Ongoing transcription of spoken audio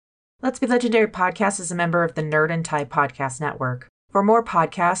Let's Be Legendary Podcast is a member of the Nerd and Tie Podcast Network. For more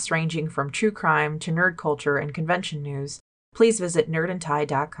podcasts ranging from true crime to nerd culture and convention news, please visit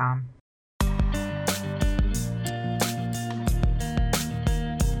nerdandtie.com.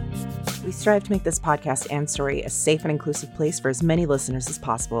 We strive to make this podcast and story a safe and inclusive place for as many listeners as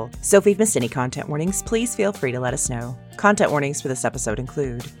possible. So if we've missed any content warnings, please feel free to let us know. Content warnings for this episode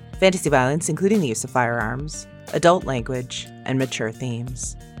include fantasy violence, including the use of firearms, adult language, and mature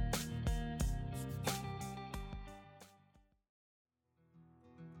themes.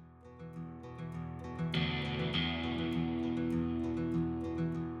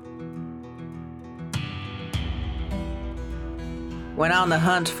 When on the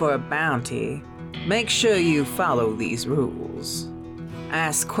hunt for a bounty, make sure you follow these rules.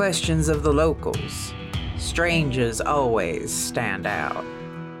 Ask questions of the locals. Strangers always stand out.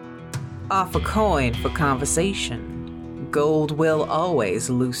 Offer coin for conversation. Gold will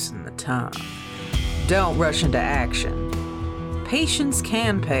always loosen the tongue. Don't rush into action. Patience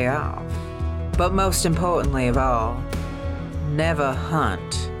can pay off. But most importantly of all, never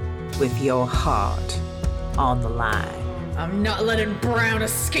hunt with your heart on the line. I'm not letting Brown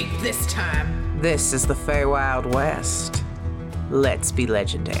escape this time. This is the Feywild West. Let's be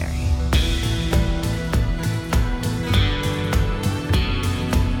legendary.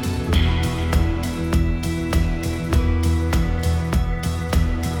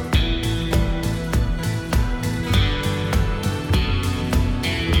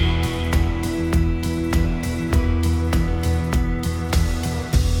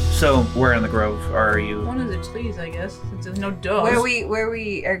 So, where in the grove are you? One of the trees, I guess, since there's no dogs. Where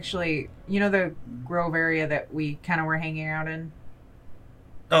we actually, you know, the grove area that we kind of were hanging out in?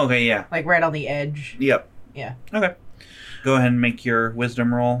 Okay, yeah. Like right on the edge. Yep. Yeah. Okay. Go ahead and make your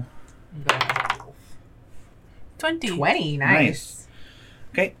wisdom roll. 20. Nice.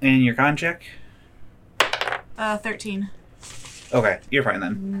 Okay, and your con check? 13. Okay, you're fine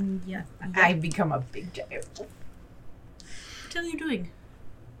then. Yeah. I become a big giant wolf. What are you doing?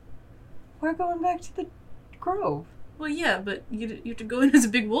 We're going back to the grove. Well, yeah, but you have to go in as a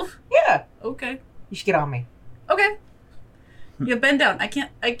big wolf? Yeah. Okay. You should get on me. Okay. Yeah, bend down. I can't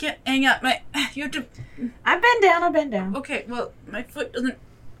hang out. You have to... I bend down. Okay, well, my foot doesn't...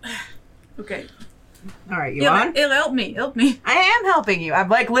 Okay. All right, you on? It'll help me. I am helping you. I'm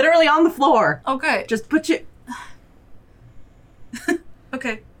like literally on the floor. Okay. Just put you...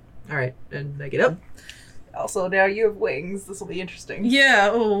 Okay. All right, and I get up. Also, now you have wings. This will be interesting. Yeah,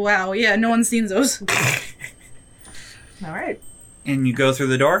 oh wow. Yeah, no one's seen those. All right. And you go through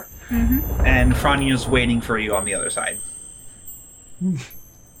the door, Mm-hmm. and Franya's waiting for you on the other side.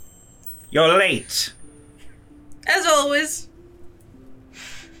 You're late. As always.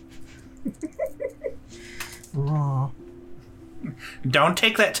 Oh. Don't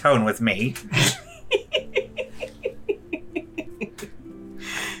take that tone with me.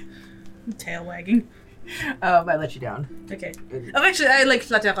 Tail wagging. I let you down. Okay. Oh, actually, I like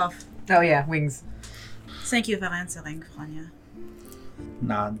flutter off. Oh yeah, wings. Thank you for answering, Franya.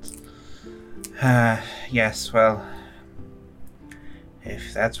 Nods. Yes, well,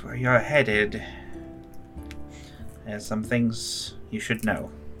 if that's where you're headed, there's some things you should know.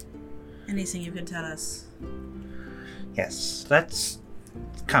 Anything you can tell us? Yes, let's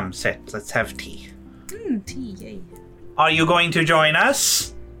come sit. Let's have tea. Tea, yay. Are you going to join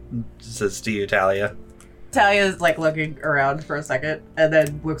us? Says to you, Talia. Talia's like looking around for a second and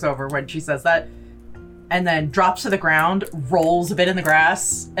then looks over when she says that and then drops to the ground, rolls a bit in the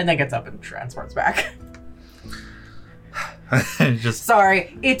grass, and then gets up and transports back. Just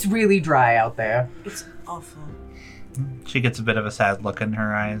Sorry, it's really dry out there. It's awful. she gets a bit of a sad look in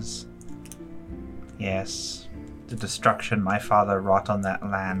her eyes. Yes, the destruction my father wrought on that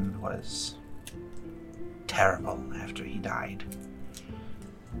land was terrible after he died.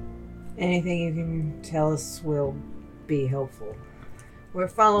 Anything you can tell us will be helpful. We're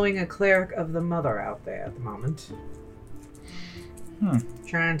following a cleric of the mother out there at the moment.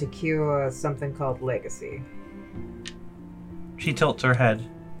 Trying to cure something called legacy. She tilts her head.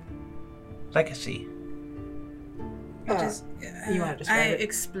 Legacy. You want to describe I it?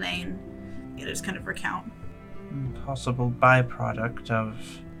 explain. Yeah, just kind of recount. Possible byproduct of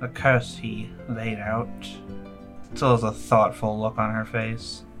the curse he laid out. Still has a thoughtful look on her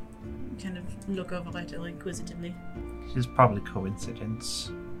face. Kind of look over at her inquisitively. She's probably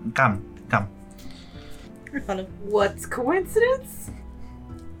coincidence. Come. I follow. What's coincidence?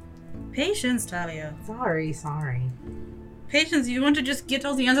 Patience, Talia. Sorry. Patience, you want to just get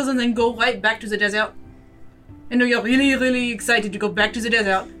all the answers and then go right back to the desert? I know you're really, really excited to go back to the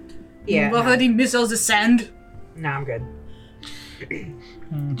desert. Yeah. You already miss all the sand. No, I'm good.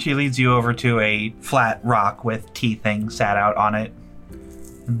 She leads you over to a flat rock with tea things sat out on it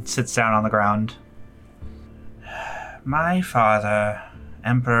and sits down on the ground. My father,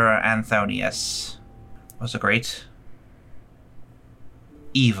 Emperor Anthonius, was a great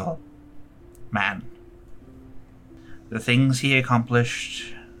evil man. The things he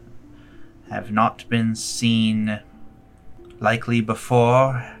accomplished have not been seen likely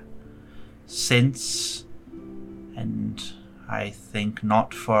before, since, and I think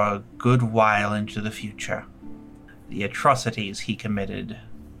not for a good while into the future. The atrocities he committed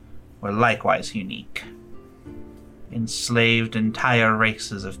were likewise unique. Enslaved entire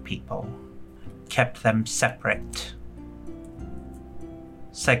races of people, kept them separate,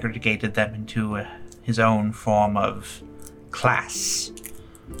 segregated them into his own form of class.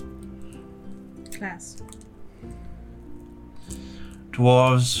 Class.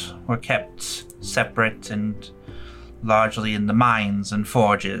 Dwarves were kept separate and largely in the mines and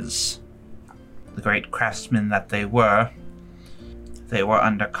forges. The great craftsmen that they were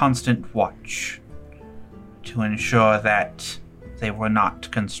under constant watch to ensure that they were not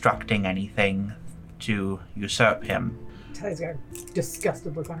constructing anything to usurp him. Tally's got a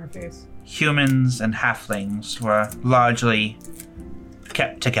disgusted look on her face. Humans and halflings were largely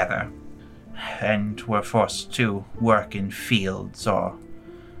kept together and were forced to work in fields or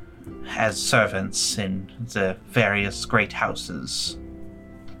as servants in the various great houses,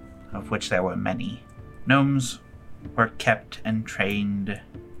 of which there were many. Gnomes were kept and trained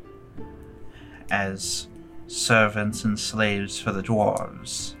as servants and slaves for the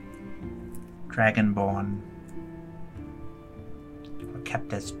dwarves. Dragonborn were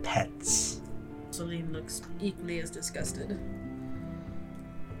kept as pets. Celine looks equally as disgusted.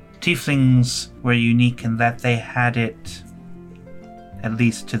 Tieflings were unique in that they had it, at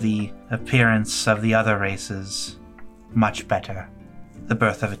least to the appearance of the other races, much better. The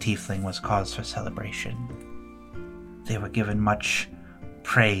birth of a tiefling was cause for celebration. They were given much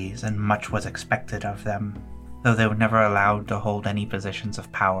praise and much was expected of them, though they were never allowed to hold any positions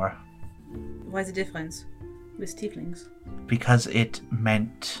of power. Why the difference with tieflings? Because it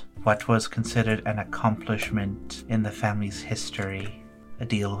meant what was considered an accomplishment in the family's history, a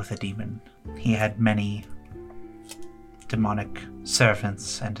deal with a demon. He had many demonic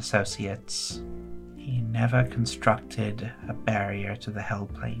servants and associates. He never constructed a barrier to the Hell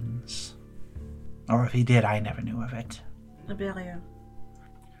Plains. Or if he did, I never knew of it. A barrier.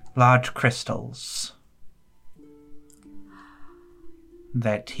 Large crystals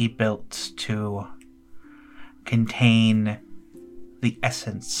that he built to contain the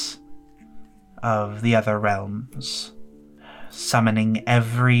essence of the other realms, summoning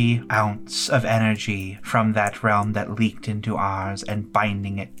every ounce of energy from that realm that leaked into ours and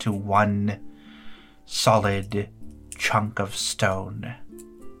binding it to one solid chunk of stone,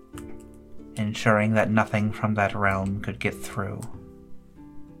 ensuring that nothing from that realm could get through.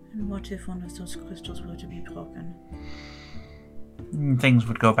 And what if one of those crystals were to be broken? Things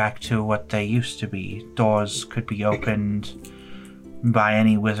would go back to what they used to be. Doors could be opened by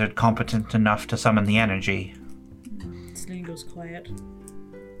any wizard competent enough to summon the energy. Celine goes quiet.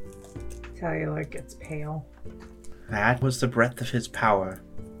 Talia gets pale. That was the breadth of his power.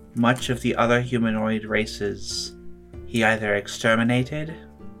 Much of the other humanoid races he either exterminated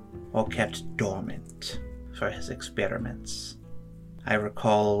or kept dormant for his experiments. I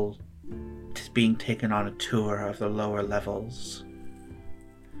recall being taken on a tour of the lower levels,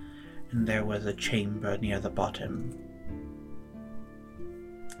 and there was a chamber near the bottom,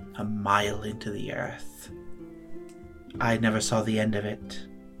 a mile into the earth. I never saw the end of it.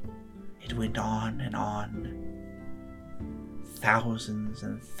 It went on and on. Thousands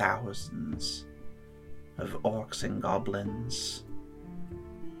and thousands of orcs and goblins,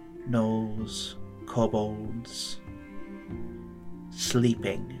 gnolls, kobolds,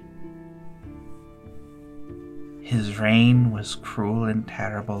 sleeping. His reign was cruel and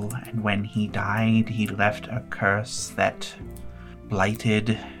terrible, and when he died, he left a curse that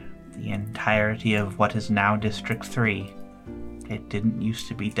blighted the entirety of what is now District 3. It didn't used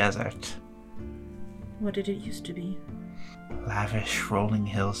to be desert. What did it used to be? Lavish rolling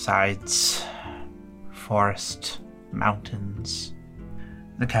hillsides, forest, mountains.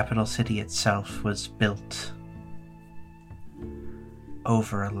 The capital city itself was built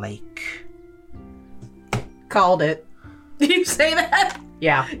over a lake. Called it. Did you say that?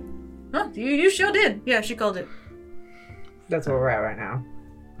 Yeah, Huh? You sure did. Yeah, she called it. that's where we're at right now.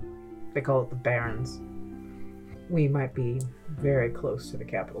 They call it the Barrens. We might be very close to the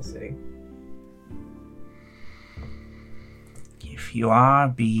capital city. If you are,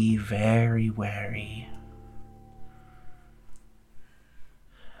 be very wary.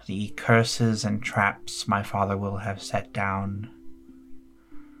 the curses and traps my father will have set down.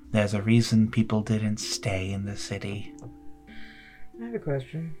 There's a reason people didn't stay in the city. I have a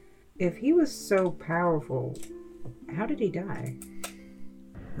question. If he was so powerful, how did he die?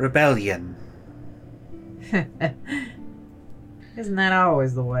 Rebellion. Isn't that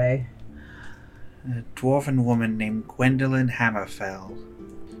always the way? A dwarven woman named Gwendolyn Hammerfell.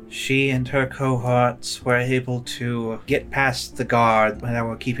 She and her cohorts were able to get past the guard that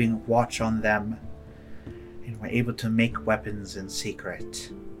were keeping watch on them, and were able to make weapons in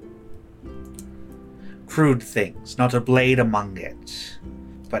secret. Crude things, not a blade among it,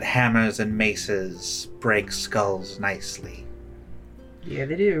 but hammers and maces break skulls nicely. Yeah,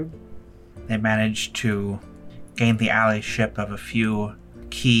 they do. They managed to gain the allyship of a few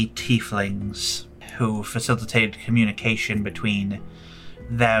key tieflings who facilitated communication between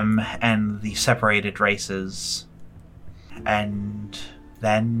them and the separated races. And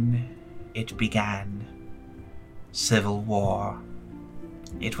then it began. Civil war.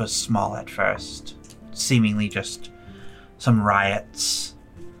 It was small at first, seemingly just some riots,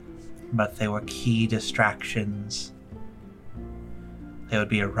 but they were key distractions. There would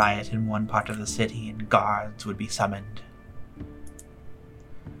be a riot in one part of the city and guards would be summoned.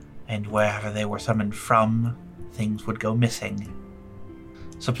 And wherever they were summoned from, things would go missing.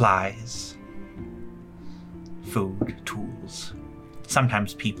 Supplies, food, tools,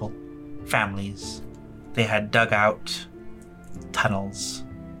 sometimes people, families. They had dug out tunnels,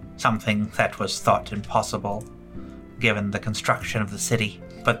 something that was thought impossible given the construction of the city.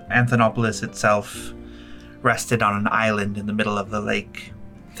 But Anthenopolis itself rested on an island in the middle of the lake.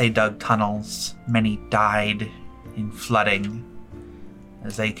 They dug tunnels. Many died in flooding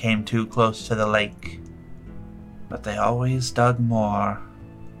as they came too close to the lake. But they always dug more.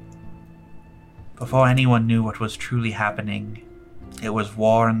 Before anyone knew what was truly happening, it was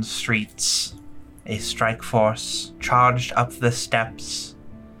war in the streets. A strike force charged up the steps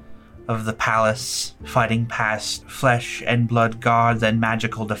of the palace, fighting past flesh and blood guards and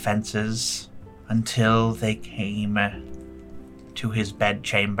magical defenses, until they came to his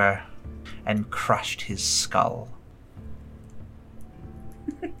bedchamber and crushed his skull.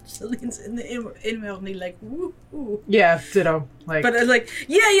 Celine's inwardly like, woo, woo. Yeah, ditto. Like, But it's like,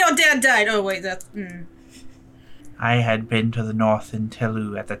 yeah, your dad died. Oh, wait, that's... I had been to the north in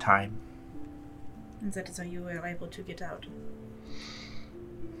Telu at the time. And that is how you were able to get out.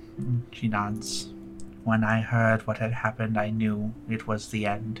 She nods. When I heard what had happened, I knew it was the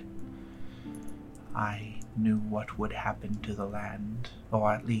end. I knew what would happen to the land,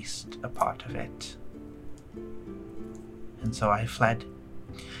 or at least a part of it. And so I fled.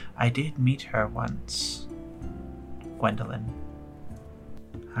 I did meet her once, Gwendolyn.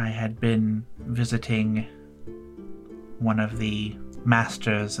 I had been visiting one of the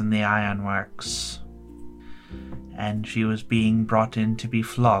masters in the ironworks, and she was being brought in to be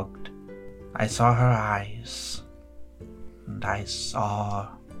flogged. I saw her eyes, and I saw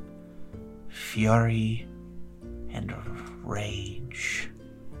fury and rage,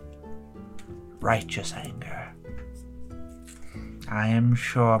 righteous anger. I am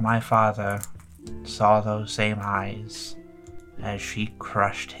sure my father saw those same eyes as she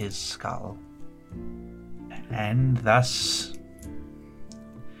crushed his skull. And thus,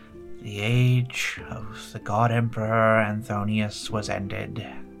 the age of the God Emperor Anthonius was ended.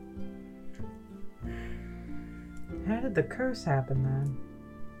 how did the curse happen then?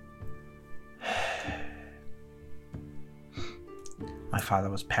 My father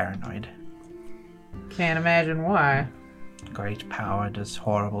was paranoid. Can't imagine why. Great power does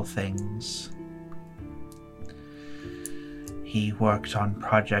horrible things. He worked on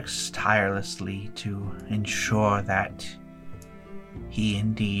projects tirelessly to ensure that he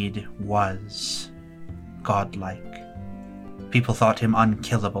indeed was godlike. People thought him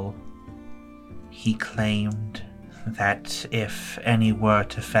unkillable. He claimed that if any were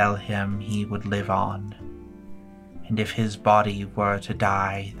to fell him, he would live on. And if his body were to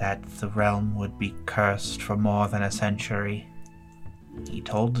die, that the realm would be cursed for more than a century. He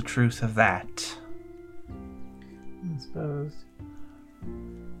told the truth of that. I suppose.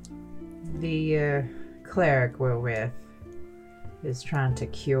 The cleric we're with is trying to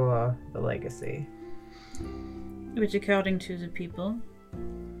cure the legacy. Which, according to the people,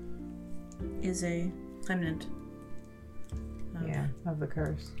 is a remnant. Yeah, of the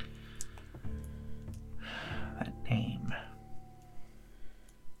curse. That name.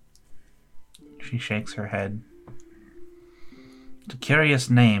 She shakes her head. It's a curious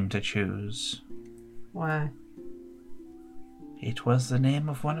name to choose. Why? It was the name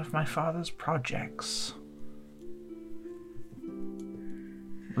of one of my father's projects.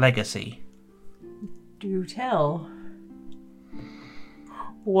 Legacy. Do tell.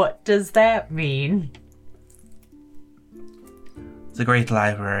 What does that mean? The great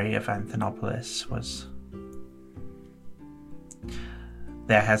library of Anthenopolis was...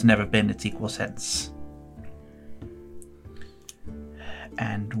 There has never been its equal since.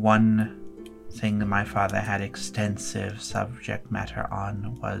 And one thing that my father had extensive subject matter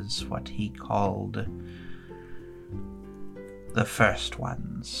on was what he called the First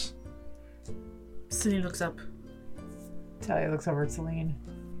Ones. Celine looks up. Talia looks over at Celine.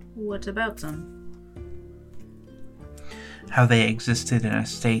 What about them? How they existed in a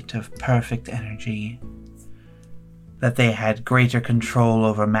state of perfect energy, that they had greater control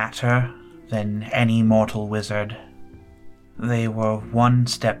over matter than any mortal wizard. They were one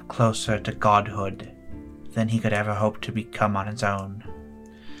step closer to godhood than he could ever hope to become on his own.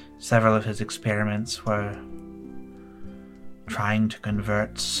 Several of his experiments were trying to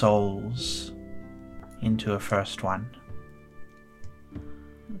convert souls into a first one.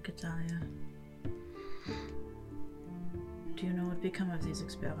 Look at Talia. Do you know what become of these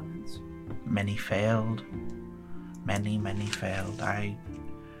experiments? Many failed. Many failed. I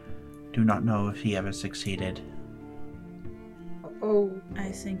do not know if he ever succeeded. Oh, I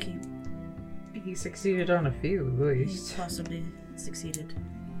think he succeeded on a few, at he least. possibly succeeded.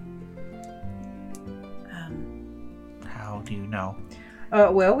 How do you know?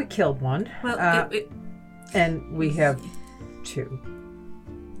 Well, we killed one. Well, And we have two.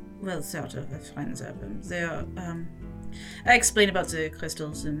 well, sort of. Friends of them. They're, I explained about the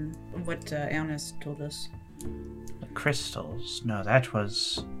crystals and what Ernest told us. The crystals? No, that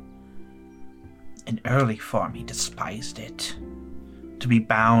was... In early form, he despised it. To be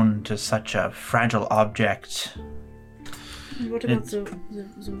bound to such a fragile object. What about the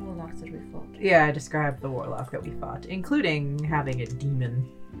warlock that we fought? Yeah, I described the warlock that we fought, including having a demon.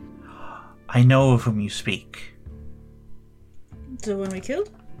 I know of whom you speak. The one we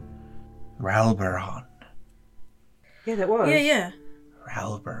killed? Ralberon. Yeah, that was. Yeah.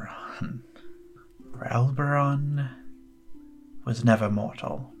 Ralberon. Ralberon was never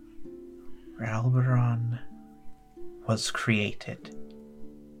mortal. Ralberon was created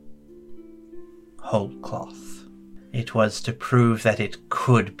whole cloth. It was to prove that it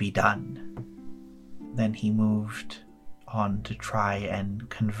could be done. Then he moved on to try and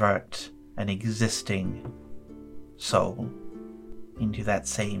convert an existing soul into that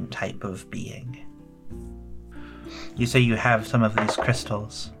same type of being. You say you have some of these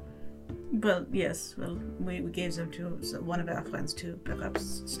crystals. Well, yes. Well, we gave them to one of our friends to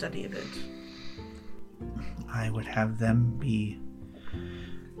perhaps study a bit. I would have them be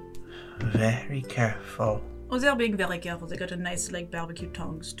very careful. Oh, they're being very careful. They got a nice, barbecue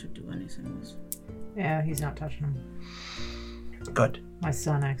tongs to do anything with. Yeah, he's not touching them. Good. My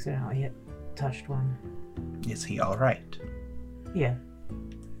son accidentally touched one. Is he all right? Yeah.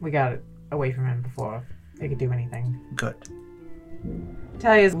 We got it away from him before they could do anything. Good.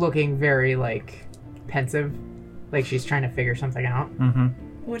 Talia's looking very, pensive. Like she's trying to figure something out. Mm-hmm.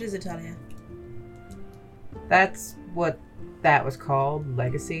 What is it, Talia? That's what that was called.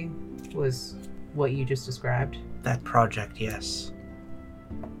 Legacy was what you just described. That project, yes.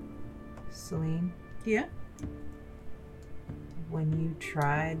 Celine, Yeah? when you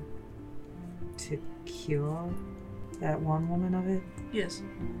tried to cure that one woman of it, Yes.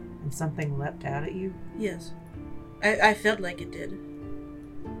 and something leapt out at you, Yes. I felt like it did.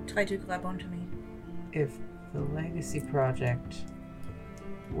 Tried to grab onto me. if the Legacy project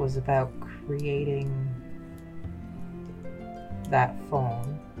was about creating that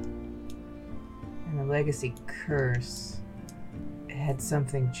phone, and the Legacy curse had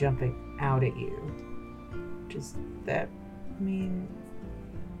something jumping out at you, does that mean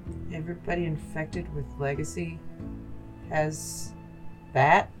everybody infected with Legacy has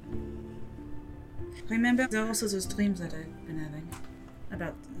that? Remember, there are also those dreams that I've been having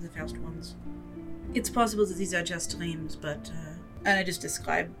about the first ones. It's possible that these are just dreams, but and I just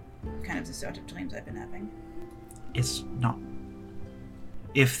describe kind of the sort of dreams I've been having. It's not.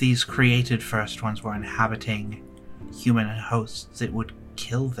 If these created first ones were inhabiting human hosts, it would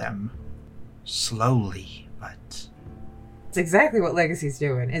kill them slowly, but... It's exactly what Legacy's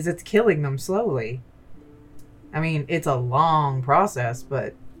doing, is it's killing them slowly. I mean, it's a long process,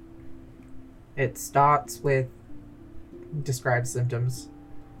 but it starts with described symptoms.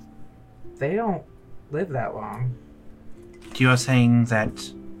 They don't live that long. You are saying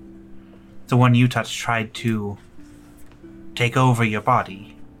that the one you touched tried to take over your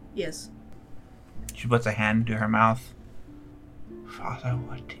body? Yes. She puts a hand to her mouth. Father,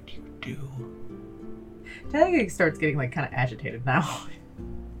 what did you do? Talia starts getting kind of agitated now.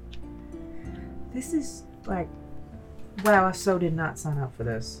 This is like, wow, I so did not sign up for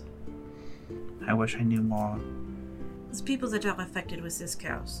this. I wish I knew more. The people that are affected with this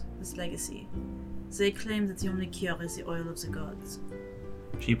curse, this legacy, they claim that the only cure is the oil of the gods.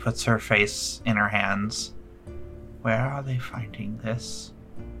 She puts her face in her hands. Where are they finding this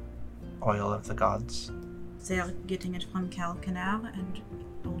oil of the gods? They are getting it from Calcanar and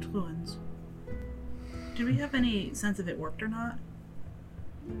old ruins. Do we have any sense if it worked or not?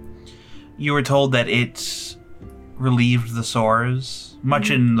 You were told that it relieved the sores, much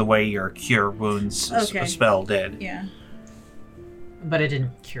in the way your cure wounds Okay. spell did. Yeah. But it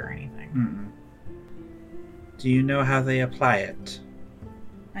didn't cure anything. Mm-mm. Do you know how they apply it?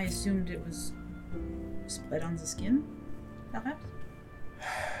 I assumed it was spread on the skin, perhaps?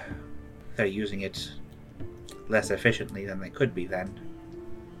 They're using it less efficiently than they could be then.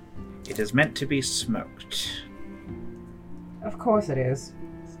 It is meant to be smoked. Of course it is.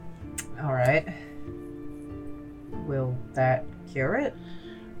 Alright. Will that cure it?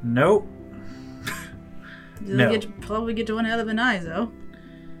 Nope. They'll No. probably get one hell of an eye, though.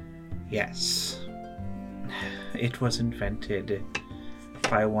 Yes. It was invented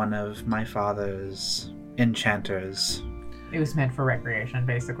by one of my father's enchanters. It was meant for recreation,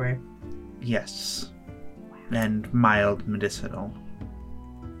 basically. Yes. And mild medicinal.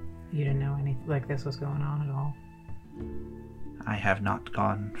 You didn't know anything like this was going on at all. I have not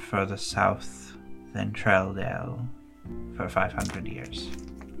gone further south than Treldale for 500 years.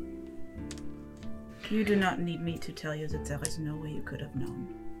 You do not need me to tell you that there is no way you could have known.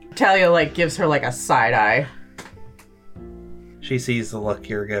 Talia, gives her, a side eye. She sees the look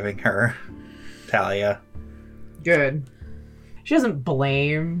you're giving her, Talia. Good. She doesn't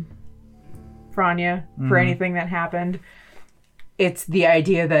blame Franya for anything that happened. It's the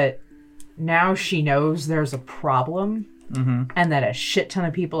idea that now she knows there's a problem and that a shit ton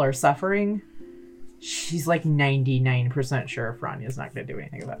of people are suffering. She's 99% sure Franya's not going to do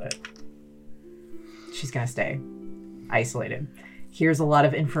anything about it. She's going to stay isolated. Here's a lot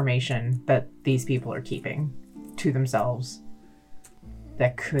of information that these people are keeping to themselves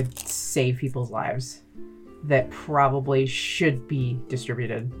that could save people's lives, that probably should be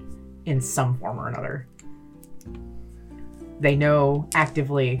distributed in some form or another. They know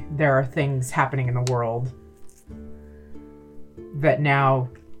actively there are things happening in the world that now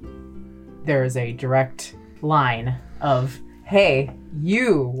there is a direct line of, hey,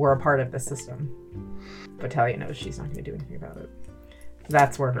 you were a part of the system. But Talia knows she's not going to do anything about it.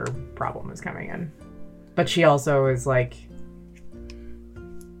 That's where her problem is coming in. But she also is like,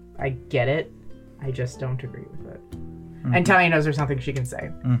 I get it. I just don't agree with it. And Talia knows there's something she can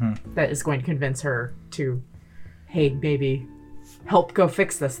say that is going to convince her to, hey, baby, help go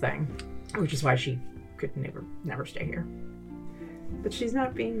fix this thing. Which is why she could never stay here. But she's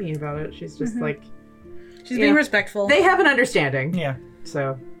not being mean about it. She's just She's being respectful. they have an understanding. Yeah.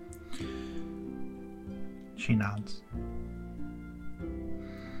 So, She nods.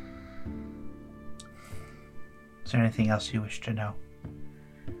 Is there anything else you wish to know?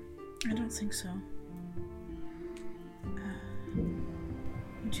 I don't think so.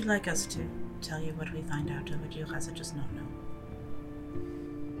 Would you like us to tell you what we find out, or would you rather just not know?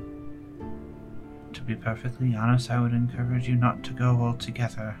 To be perfectly honest, I would encourage you not to go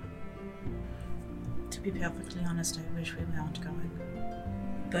altogether. To be perfectly honest, I wish we weren't going.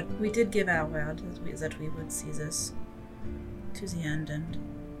 But we did give our word that we would see this to the end, and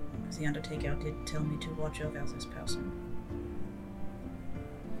the Undertaker did tell me to watch over this person.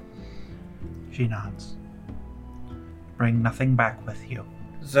 She nods. Bring nothing back with you.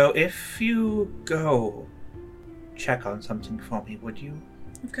 So if you go, check on something for me, would you?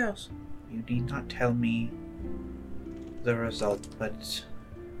 Of course. You need not tell me the result, but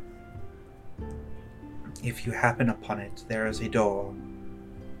if you happen upon it, there is a door.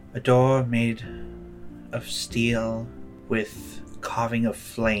 A door made of steel with carving of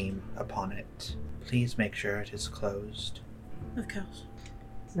flame upon it. Please make sure it is closed. Of course.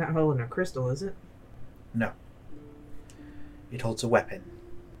 It's not holding a crystal, is it? No. It holds a weapon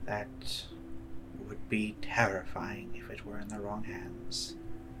that would be terrifying if it were in the wrong hands.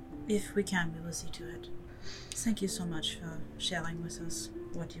 If we can, we will see to it. Thank you so much for sharing with us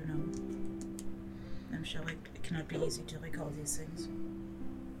what you know. I'm sure it cannot be easy to recall these things.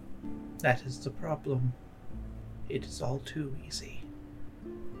 That is the problem. It is all too easy.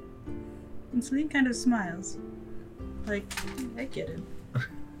 And Celine kind of smiles. I get it.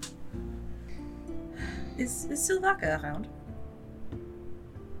 Is Silvaka around?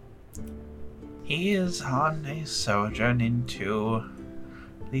 He is on a sojourn into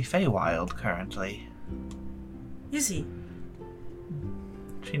the Feywild currently. Is he?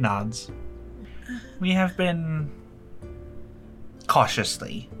 She nods. We have been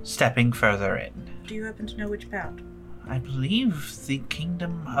cautiously stepping further in. Do you happen to know which part? I believe the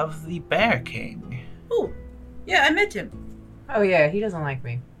kingdom of the Bear King. Oh, yeah, I met him. Oh yeah, he doesn't like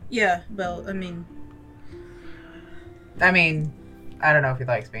me. Yeah, well, I mean, I don't know if he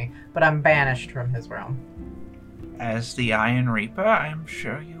likes me, but I'm banished from his realm. As the Iron Reaper, I'm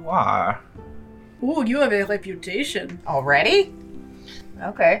sure you are. oh, you have a reputation. Already?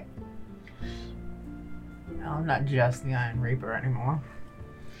 Okay. No, I'm not just the Iron Reaper anymore.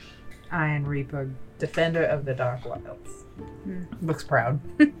 Iron Reaper, Defender of the Dark Wilds. Looks proud.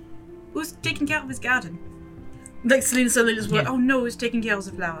 Who's taking care of his garden? Like Selena suddenly just went, Yeah. oh no, who's taking care of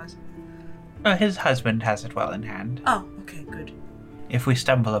the flowers? His husband has it well in hand. Oh, okay, good. If we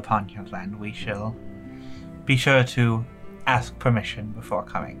stumble upon your land, we shall be sure to ask permission before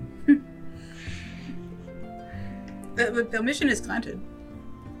coming. The permission is granted.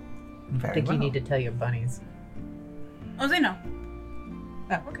 I Very think well. you need to tell your bunnies. Oh, they know.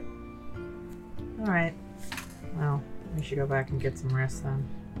 Oh, okay. Alright. Well, we should go back and get some rest then.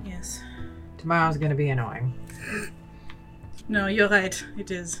 Yes. Tomorrow's gonna be annoying. No, you're right.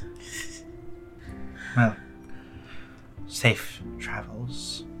 It is. Well, safe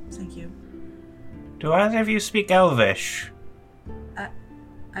travels. Thank you. Do either of you speak Elvish?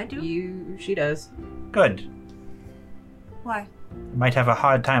 I do. She does. Good. Why? You might have a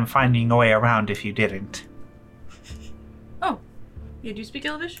hard time finding a way around if you didn't. Oh. Yeah, do you speak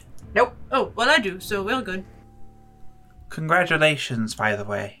Elvish? Nope. Oh, well, I do, so we're good. Congratulations, by the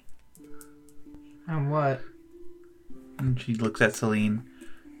way. On what? And she looks at Celine.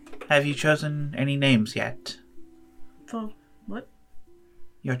 Have you chosen any names yet? For what?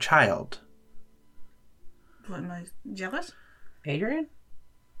 Your child. What, am I jealous? Adrian?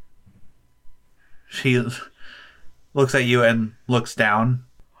 She looks at you and looks down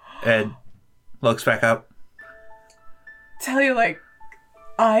and looks back up. Tell you, like,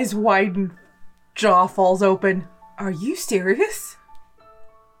 eyes widen, jaw falls open. Are you serious?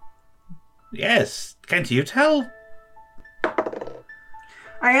 Yes, can't you tell?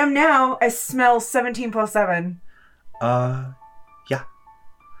 I am now. I smell 17 plus 7. Yeah.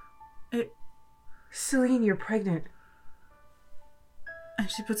 Celine, you're pregnant. And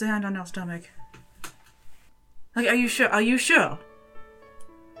she puts a hand on her stomach. Like, are you sure? Are you sure?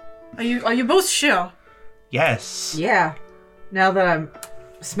 Are you both sure? Yes. Yeah. Now that I'm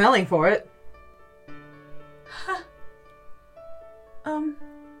smelling for it.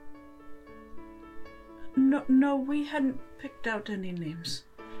 No, we hadn't picked out any names.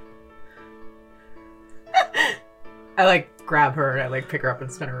 I, like, grab her and I, like, pick her up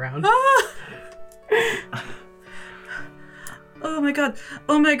and spin her around. Ah! Oh my god.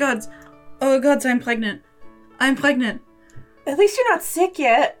 Oh my god. Oh god, I'm pregnant. I'm pregnant. At least you're not sick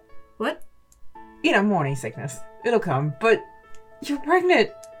yet. What? You know, morning sickness. It'll come, but you're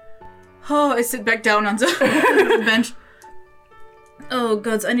pregnant. Oh, I sit back down on the bench. Oh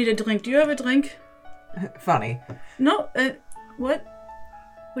god, I need a drink. Do you have a drink? Funny. No, what?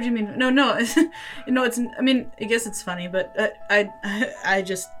 What do you mean? No, no, it's. I mean, I guess it's funny, but I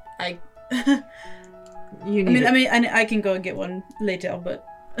just. You need I can go and get one later, but.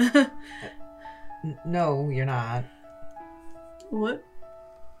 No, you're not. What?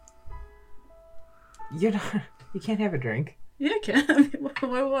 You're not. You can't have a drink. Yeah, I can. I mean,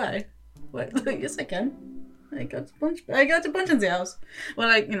 why? What? Yes, I can. I got a bunch in the house. Well,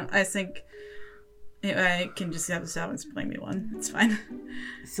 I think I can just have the servants bring me one. It's fine.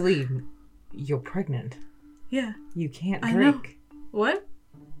 Celine, you're pregnant. Yeah. You can't I know. drink. What?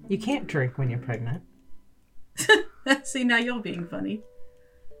 You can't drink when you're pregnant. See, now you're being funny.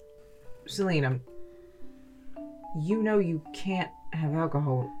 Celine, you know you can't have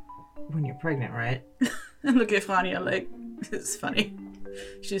alcohol when you're pregnant, right? I'm looking at Frania like, it's funny.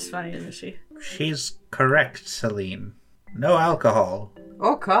 She's funny, isn't she? She's correct, Celine. No alcohol.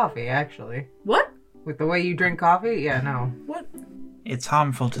 Or coffee, actually. What? With the way you drink coffee? Yeah, no. What? It's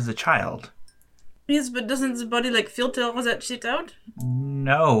harmful to the child. Yes, but doesn't the body, filter all that shit out?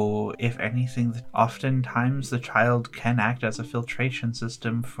 No, if anything, oftentimes the child can act as a filtration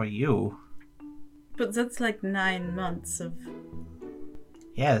system for you. But that's 9 months of...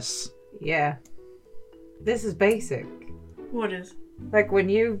 Yes. Yeah. This is basic. What is? Like, when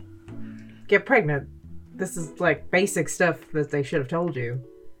you get pregnant, this is, basic stuff that they should have told you.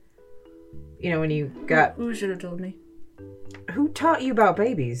 You know, when you got... Who should have told me? Who taught you about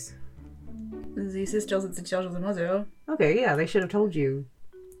babies? The sisters at the Church of the Mother. Okay, yeah, they should have told you.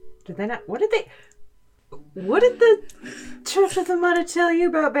 Did they not? What did the Church of the Mother tell you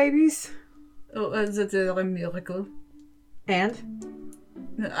about babies? Oh, that they're a miracle. And?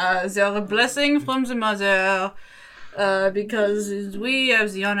 They're a blessing from the mother, because we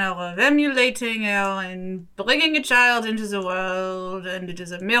have the honor of emulating her and bringing a child into the world, and it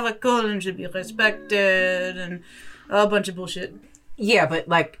is a miracle and should be respected, and a bunch of bullshit. Yeah, but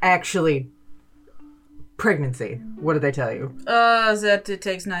like actually pregnancy. What did they tell you? That it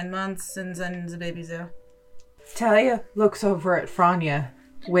takes 9 months and then the baby's there. Talia looks over at Franya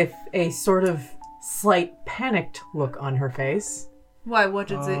with a sort of slight panicked look on her face. Why? What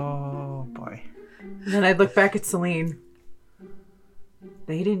did they... Oh, boy. And then I look back at Celine.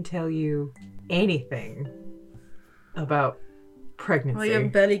 They didn't tell you anything about pregnancy. Well, your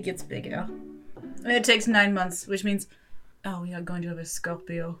belly gets bigger. And it takes 9 months, which means... Oh, we are going to have a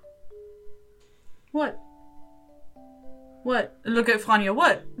Scorpio. What? What? Look at Franya.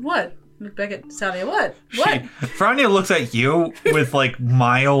 What? What? Look back at Talia. What? What? Franya looks at you with, like,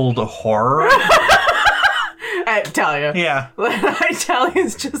 mild horror. At Talia. Yeah.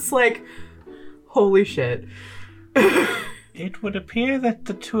 Talia's just like, holy shit. It would appear that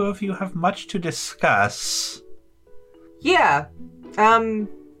the two of you have much to discuss. Yeah.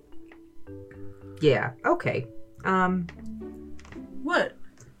 Yeah, okay. What?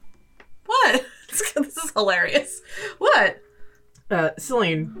 What? This is hilarious. What?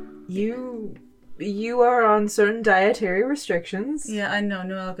 Celine, you are on certain dietary restrictions. Yeah, I know.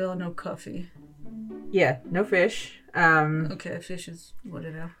 No alcohol, no coffee. Yeah, no fish. Okay, fish is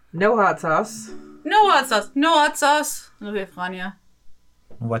whatever. No hot sauce. No hot sauce. No hot sauce. Look at Franya.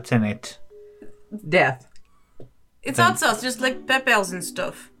 What's in it? Death. It's hot sauce, just like peppers and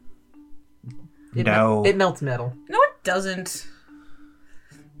stuff. No. It melts metal. No, it doesn't.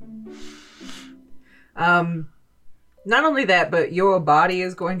 Not only that, but your body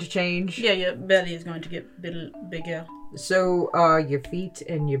is going to change. Yeah, your belly is going to get bigger. So are your feet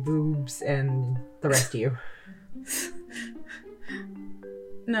and your boobs and the rest of you.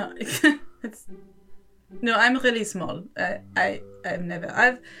 No, it's... No, I'm really small.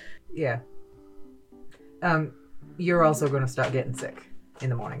 I've... Yeah. You're also going to start getting sick in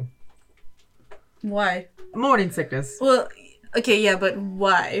the morning. Why? Morning sickness. Well, okay, yeah, but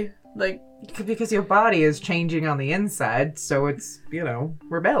why? Like... Because your body is changing on the inside, so it's,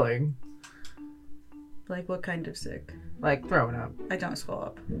 rebelling. Like, what kind of sick? Like throwing up. I don't throw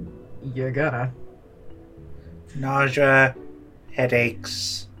up. You're gonna. Nausea,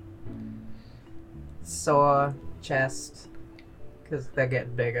 headaches. Sore chest. Because they're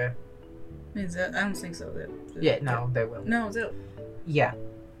getting bigger. Means that I don't think so. Yeah, no, they will. No, they'll... Yeah.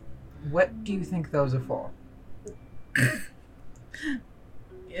 What do you think those are for?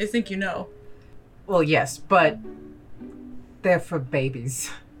 I think you know. Well, yes, but they're for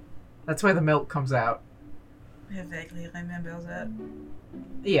babies. That's where the milk comes out. I vaguely remember that.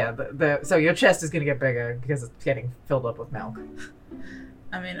 Yeah, so your chest is gonna get bigger because it's getting filled up with milk.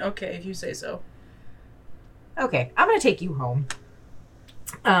 I mean, okay, if you say so. Okay, I'm gonna take you home.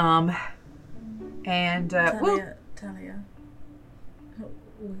 Talia.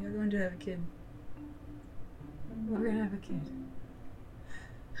 We are going to have a kid. We're gonna have a kid.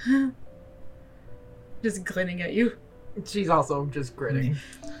 Just grinning at you. She's also just grinning.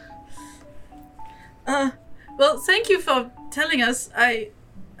 Well, thank you for telling us.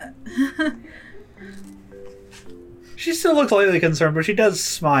 She still looks slightly concerned, but she does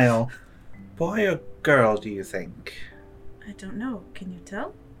smile. Boy or girl, do you think? I don't know. Can you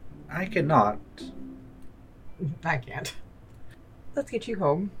tell? I cannot. I can't. Let's get you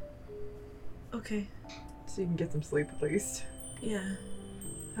home Okay. so you can get some sleep at least. Yeah.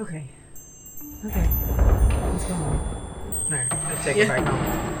 Okay. Let's go home. Alright, I'll take it back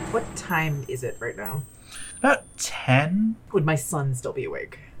home. What time is it right now? About 10? Would my son still be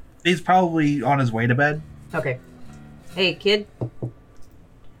awake? He's probably on his way to bed. Okay. Hey, kid.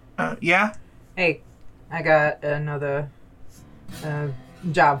 Yeah? Hey, I got another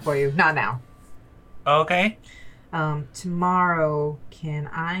job for you. Not now. Okay. Tomorrow, can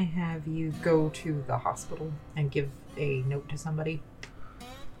I have you go to the hospital and give a note to somebody?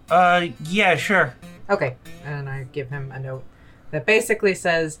 Yeah, sure. Okay. And I give him a note that basically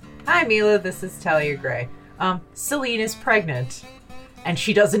says, "Hi, Mila, this is Talia Gray. Celine is pregnant, and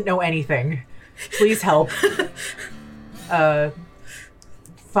she doesn't know anything. Please help.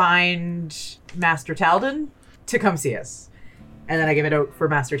 Find Master Talden to come see us." And then I give a note for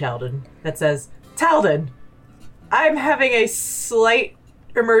Master Talden that says, "Talden, I'm having a slight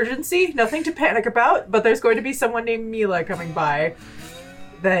emergency, nothing to panic about, but there's going to be someone named Mila coming by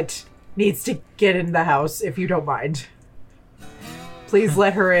that needs to get in the house, if you don't mind. Please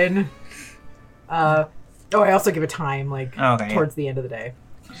let her in." I also give a time, Okay. towards the end of the day.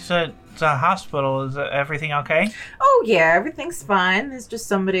 So hospital? Is everything okay? Oh, yeah, everything's fine. There's just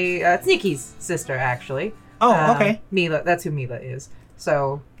somebody, it's Nikki's sister, actually. Oh, okay. Mila, that's who Mila is.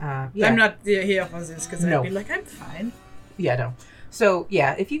 So, yeah. I'm not here for this because No. I'd be like, I'm fine. Yeah, no. So,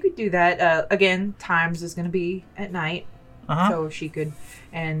 yeah, if you could do that, again, Times is going to be at night. Uh-huh. So she could,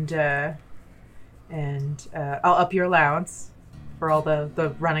 and I'll up your allowance for all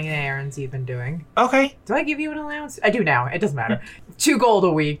the running and errands you've been doing. Okay. Do I give you an allowance? I do now. It doesn't matter. 2 gold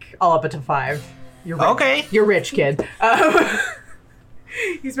a week. I'll up it to 5. You're rich. Okay. You're rich, kid.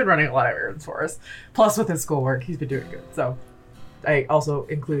 He's been running a lot of errands for us. Plus, with his schoolwork, he's been doing good. So, I also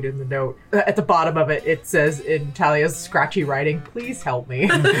include in the note at the bottom of it. It says in Talia's scratchy writing, "Please help me."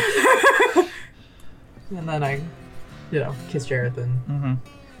 And then I, kiss Jareth and. Mm-hmm.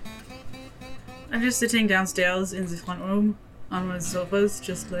 I'm just sitting downstairs in the front room on one of the sofas,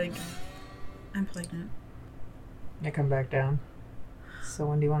 just like, I'm pregnant. I come back down. So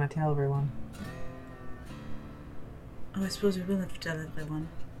when do you want to tell everyone? Oh, I suppose we will have to tell everyone.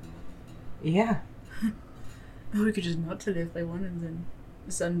 Yeah. Or we could just not tell everyone and then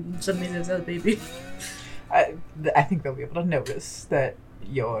suddenly there's a baby. I think they'll be able to notice that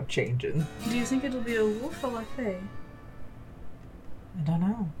you're changing. Do you think it'll be a wolf or a fae? I don't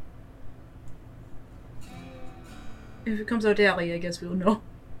know. If it comes out hairy, I guess we'll know.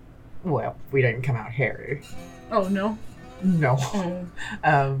 Well, we didn't come out hairy. Oh, no. No.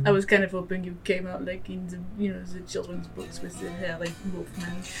 Oh. I was kind of hoping you came out like in the, the children's books with the hairy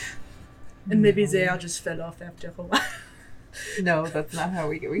wolfman. And maybe they all just fell off after a while. No, that's not how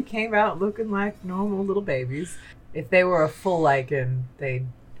we came out looking like normal little babies. If they were a full lichen, they'd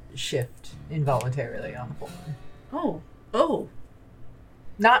shift involuntarily on the full moon. Oh. Oh.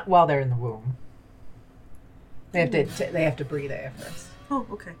 Not while they're in the womb. They have to breathe air first. Oh,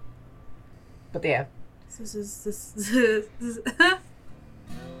 okay. But yeah. This is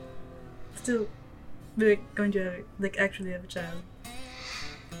still we're going to actually have a child.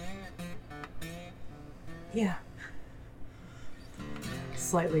 Yeah.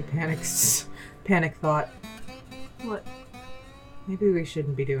 Slightly panic thought. What? Maybe we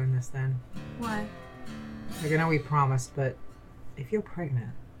shouldn't be doing this then. Why? Like, I know we promised, but if you're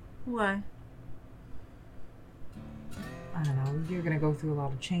pregnant, Why? I don't know, you're gonna go through a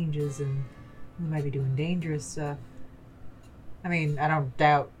lot of changes and we might be doing dangerous stuff. I mean, I don't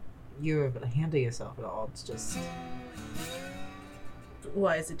doubt you're able to handle yourself at all. It's just...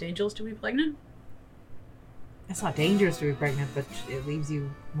 Why? Is it dangerous to be pregnant? It's not dangerous to be pregnant, but it leaves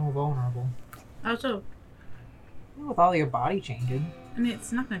you more vulnerable. How so? With all your body changing. I mean,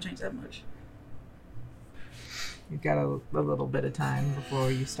 it's not going to change that much. You've got a little bit of time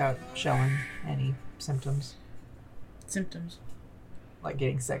before you start showing any symptoms. Symptoms. Like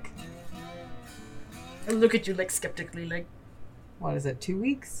getting sick. I look at you skeptically, What is it, 2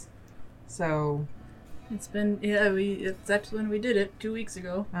 weeks? So... It's been, that's when we did it, 2 weeks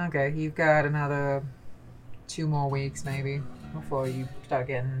ago. Okay, you've got another 2 more weeks maybe before you start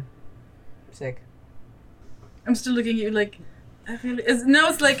getting sick. I'm still looking at you I feel now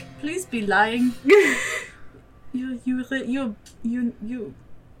it's please be lying. You're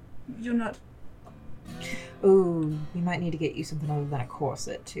not. Ooh, we might need to get you something other than a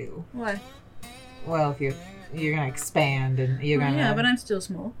corset too. Why? Well, if you're gonna expand and you're gonna... Yeah, but I'm still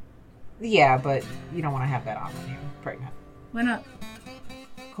small. Yeah, but you don't want to have that on when you're pregnant. Why not?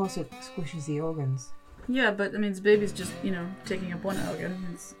 Corset squishes the organs. Yeah, but I mean, the baby's just, taking up one organ.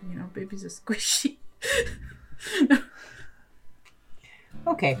 It's, babies are squishy.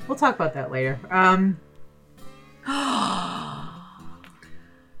 Okay, we'll talk about that later.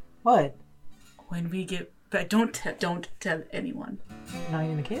 What? When we get back, don't tell anyone. Not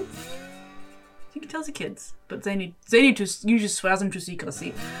even the kids? You can tell the kids, but they need to. You just swear them to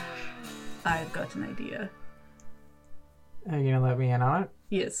secrecy. I've got an idea. Are you gonna let me in on it?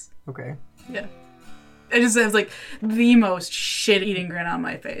 Yes. Okay. Yeah. I just have the most shit-eating grin on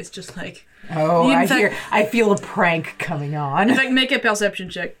my face, just Oh, In fact- I feel a prank coming on. In fact, make a perception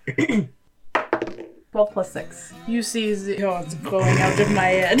check. 12 plus 6. You see the horns growing out of my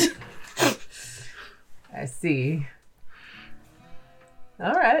head. I see.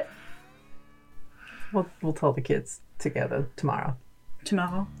 All right. We'll tell the kids together tomorrow.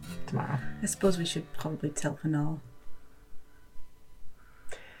 Tomorrow? Tomorrow. I suppose we should probably tell Fanal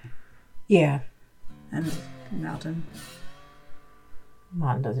Yeah. and Mountain.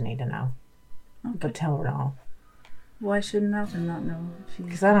 Mom doesn't need to know. Okay. But tell her all. Why should Mountain not know if he's...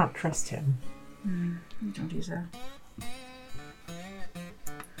 Because I don't trust him. Don't use that.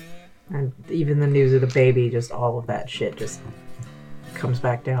 And even the news of the baby, just all of that shit just comes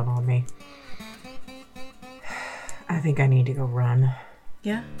back down on me. I think I need to go run.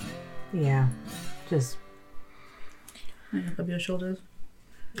 Yeah? Yeah. Just, I can rub your shoulders.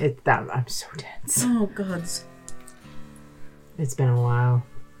 I'm so tense. Oh, gods. It's been a while.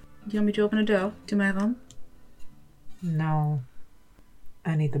 Do you want me to open a door to my room? No.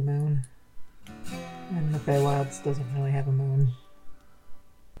 I need the moon. And the Feywilds doesn't really have a moon.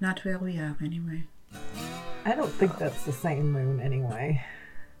 Not where we are, anyway. I don't think that's the same moon anyway.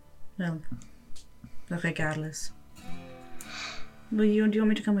 Well, regardless. Do you want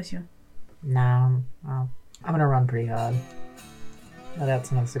me to come with you? No. I'm gonna run pretty hard. Let out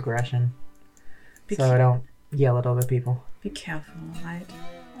some of this aggression. So I don't yell at other people. Be careful, right?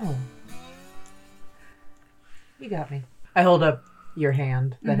 Oh. You got me. I hold up your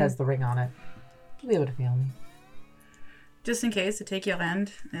hand that has the ring on it. You'll be able to feel me. Just in case, I take your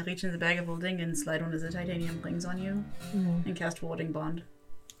hand, I reach in the bag of holding and slide one of the titanium rings on you and cast Warding Bond.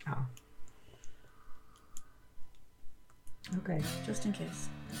 Oh. Okay. Just in case.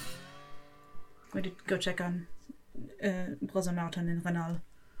 We did go check on Brother Martin and Renal.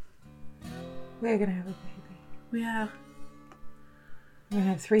 We're gonna have a baby. We are. We're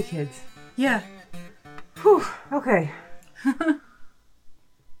gonna have 3 kids. Yeah. Whew. Okay.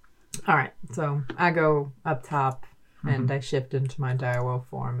 Alright, so I go up top and I shift into my direwolf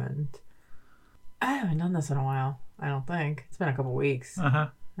form, and I haven't done this in a while, I don't think. It's been a couple weeks.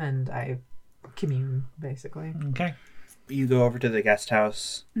 And I commune, basically. Okay. You go over to the guest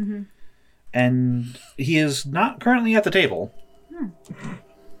house, and he is not currently at the table.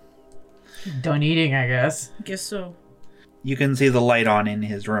 Done eating, I guess. Guess so. You can see the light on in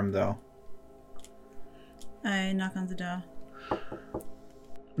his room, though. I knock on the door.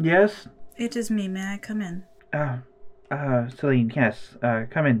 Yes? It is me. May I come in? Celine, yes.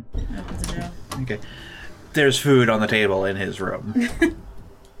 Come in. Open the door. Okay. There's food on the table in his room.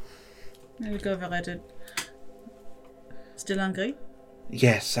 I look over at it. Still hungry?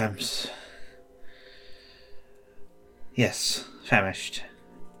 Yes, Yes, famished.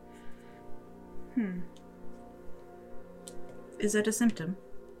 Is that a symptom?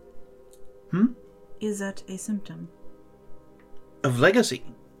 Hmm? Is that a symptom? Of legacy.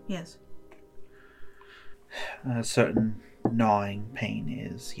 Yes. A certain gnawing pain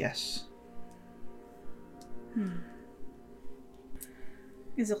is, yes.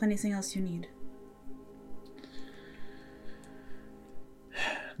 Is there anything else you need?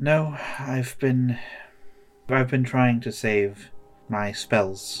 No, I've been trying to save my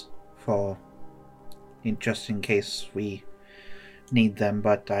spells for just in case we need them,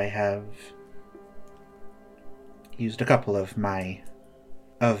 but I have used a couple of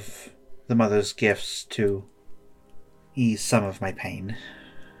the mother's gifts to ease some of my pain.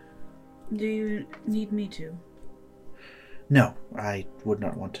 Do you need me to? No, I would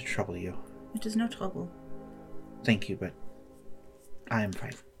not want to trouble you. It is no trouble. Thank you, but I am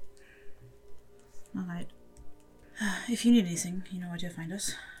fine. All right. If you need anything, you know where to find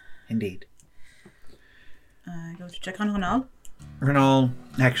us. Indeed. Go to check on Renal. Renal,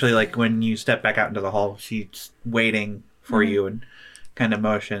 actually, like, when you step back out into the hall, she's waiting for you and kind of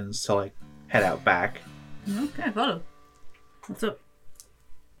motions to, like, head out back. Okay, follow. What's up?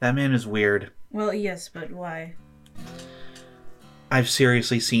 That man is weird. Well, yes, but why? I've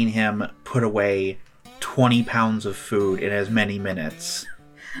seriously seen him put away 20 pounds of food in as many minutes.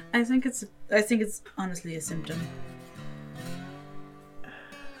 I think it's honestly a symptom.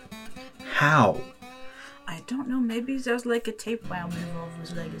 How? I don't know, maybe there's like a tapeworm involved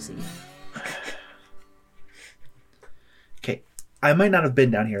with legacy. Okay, I might not have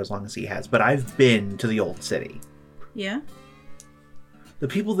been down here as long as he has, but I've been to the old city. Yeah? The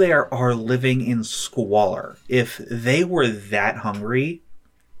people there are living in squalor. If they were that hungry,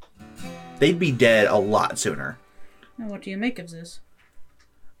 they'd be dead a lot sooner. Now, what do you make of this?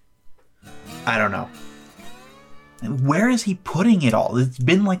 I don't know. And where is he putting it all? It's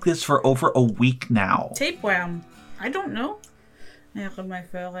been like this for over a week now. Tapeworm. I don't know. I rub my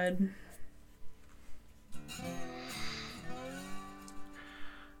forehead.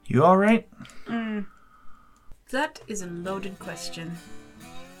 You alright? That is a loaded question.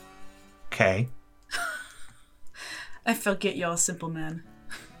 Okay. I forget you're a simple man.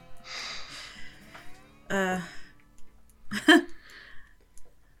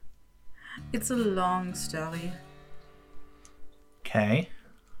 It's a long story. Okay.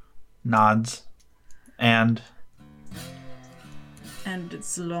 Nods. And? And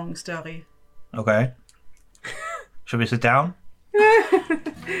it's a long story. Okay. Should we sit down?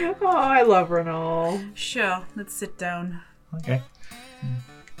 Oh, I love Renal. Sure, let's sit down. Okay.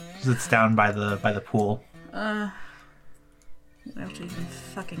 Sits down by the pool. Where to even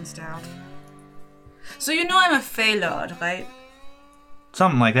fucking start? So you know I'm a Fey Lord, right?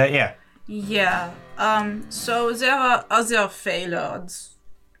 Something like that, yeah. Yeah. So there are other Feylords,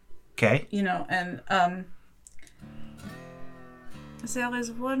 Okay. you know, and there is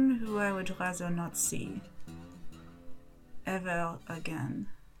one who I would rather not see ever again.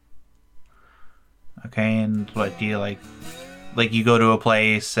 Okay, and what do you like? Like you go to a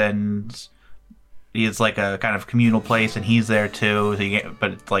place and it's like a kind of communal place, and he's there too. So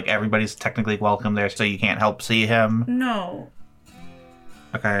but it's like everybody's technically welcome there, so you can't help see him. No.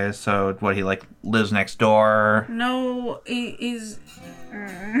 Okay, so what, he like lives next door? No, he's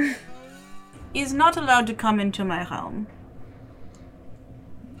not allowed to come into my realm.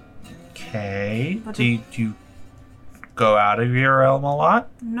 Okay. But Do you go out of your realm a lot?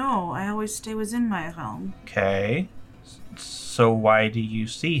 No, I always stay within my realm. Okay. So why do you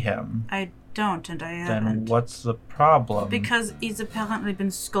see him? I don't, and I Then haven't. what's the problem? Because he's apparently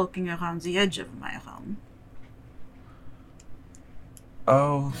been skulking around the edge of my realm.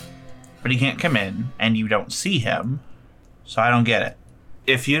 Oh. But he can't come in, and you don't see him. So I don't get it.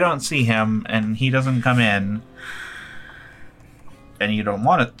 If you don't see him, and he doesn't come in, and you don't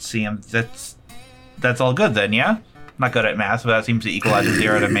want to see him, that's all good then, yeah? Not good at math, but that seems to equalize to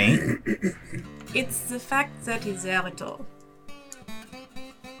 0 to me. It's the fact that he's there at all.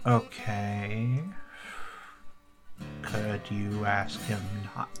 Okay. Could you ask him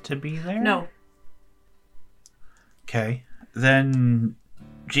not to be there? No. Okay. Then,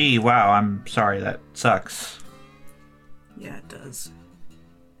 gee, wow, I'm sorry, that sucks. Yeah, it does.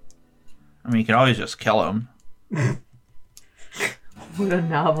 I mean, you could always just kill him. What a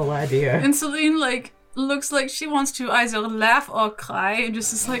novel idea. And Celine, like, looks like she wants to either laugh or cry, and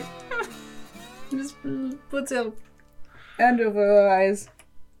just is like, just puts her hand over her eyes.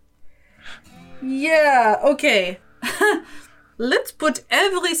 Yeah, okay. Let's put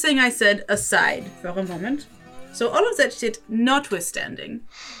everything I said aside for a moment. So all of that shit notwithstanding,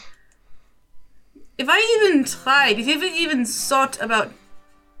 if I even tried, if I even thought about,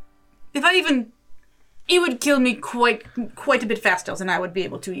 it would kill me quite a bit faster than I would be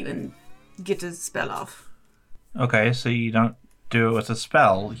able to even get a spell off. Okay, so you don't do it with a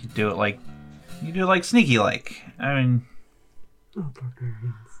spell. You do it like sneaky like. I mean, Oh,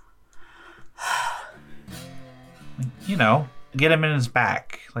 barbarians. you know, get him in his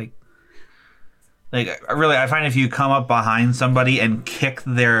back. Like really, I find if you come up behind somebody and kick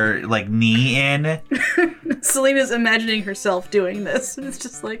their like knee in, Selena's imagining herself doing this, and it's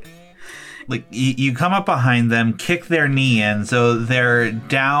just like you come up behind them, kick their knee in, so they're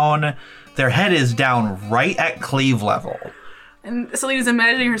down. Their head is down right at cleave level. and Selena's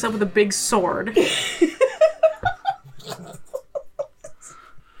imagining herself with a big sword.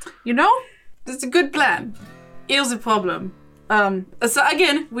 You know? That's a good plan. Here's the problem. So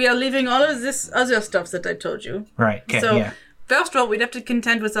again, we are leaving all of this other stuff that I told you. Right. Okay. So, Yeah. first of all, we'd have to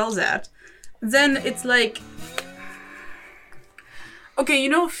contend with all that. Then it's like... Okay, you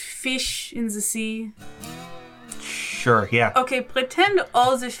know fish in the sea? Sure. Yeah. Okay, pretend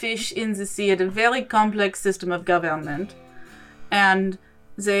all the fish in the sea had a very complex system of government. And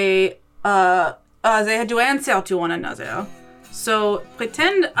they had to answer to one another. So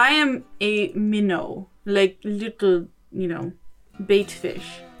pretend I am a minnow, like little, bait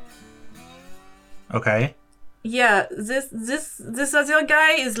fish. Okay. Yeah, this other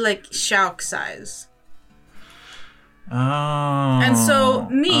guy is like shark size. Oh. And so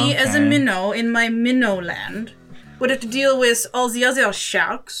me, as a okay. minnow in my minnow land, would have to deal with all the other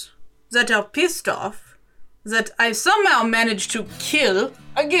sharks that are pissed off that I somehow managed to kill.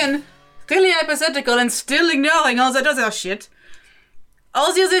 Again, really hypothetical and still ignoring all that other shit.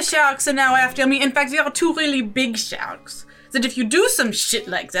 All the other sharks are now after me. In fact, there are 2 really big sharks. That if you do some shit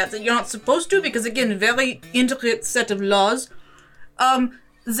like that you're not supposed to, because again, very intricate set of laws,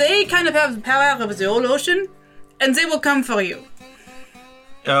 they kind of have the power of the whole ocean, and they will come for you.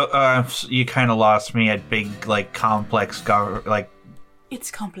 You kind of lost me at big, complex, It's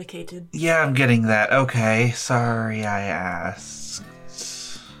complicated. Yeah, I'm getting that. Okay, sorry I asked.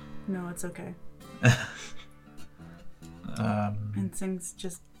 No, it's okay. And things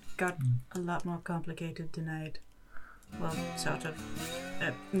just got a lot more complicated tonight. Well, sort of.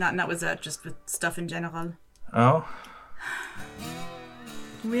 Not with that, just with stuff in general. Oh?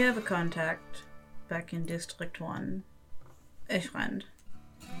 We have a contact back in District 1. A friend.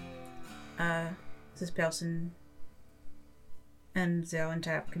 This person and their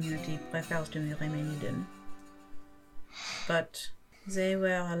entire community prefers to remain hidden. But they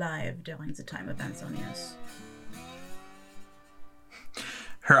were alive during the time of Anthonius.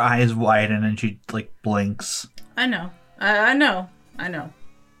 Her eyes widen and she, blinks. I know. I know.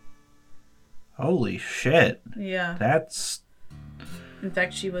 Holy shit. Yeah. That's... In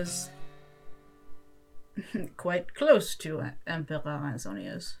fact, she was quite close to Emperor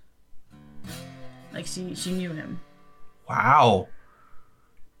Anthonius. Like, she knew him. Wow.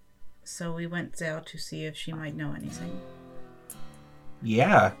 So we went there to see if she might know anything.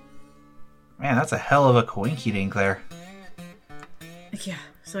 Yeah. Man, that's a hell of a coinky dink there. Yeah,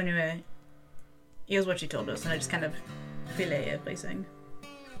 so anyway, here's what she told us, and I just kind of fillet everything.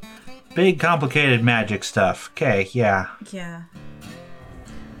 Big, complicated magic stuff. Okay, yeah. Yeah.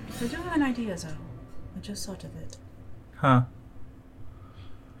 I do have an idea, though. I just thought of it. Huh.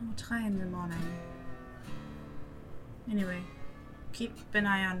 I'll try in the morning. Anyway, keep an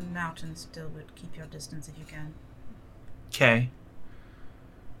eye on the mountains still, but keep your distance if you can. Okay.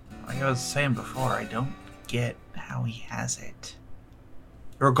 Like I was saying before, I don't get how he has it.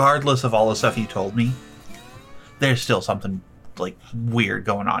 Regardless of all the stuff you told me, there's still something, like, weird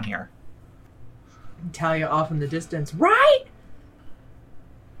going on here. Talia off in the distance. Right?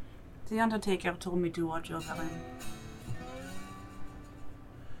 The Undertaker told me to watch over him.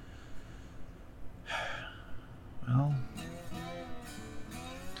 Well,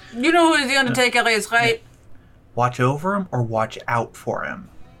 You know who the Undertaker is, right? watch over him or watch out for him?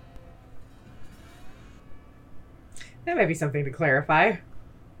 That might be something to clarify.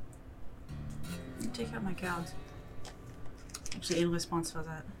 Take out my cards. Actually, in response for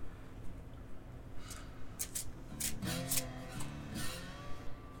that.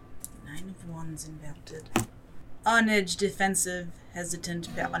 Nine of Wands inverted. On edge, defensive,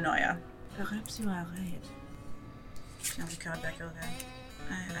 hesitant, paranoia. Perhaps you are right. Turn the card back over.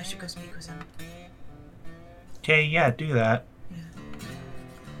 I should go speak with him. Okay, yeah, do that.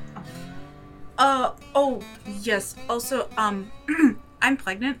 Oh, yes. Also, I'm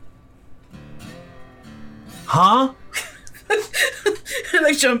pregnant. Huh?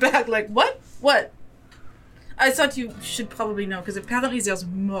 Like, jump back, like, what? What? I thought you should probably know, because apparently there's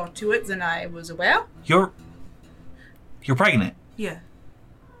more to it than I was aware. You're pregnant. Yeah.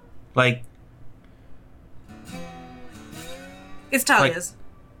 Like, It's Talia's.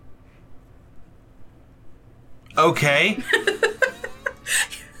 okay.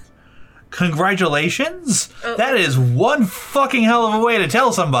 Congratulations? Oh. That is one fucking hell of a way to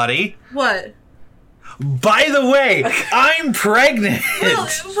tell somebody. What? By the way, I'm pregnant.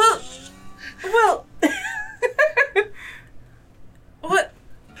 Well. What?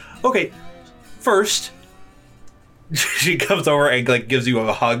 Okay, first, she comes over and like gives you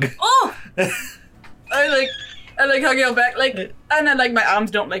a hug. Oh! I like hug your back, like, and then like my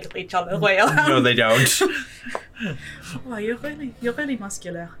arms don't like reach all the way around. No, they don't. Wow, you're really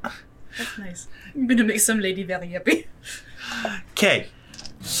muscular. That's nice. I'm gonna make some lady very happy. Okay,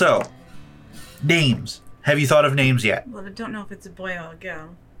 so names. Have you thought of names yet? Well, I don't know if it's a boy or a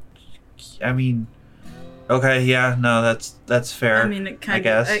girl. I mean, okay, yeah, no, that's fair. I mean, it kind I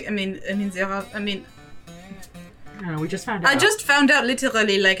guess. of. I mean, there are. I mean, I don't know, we just found out. I just found out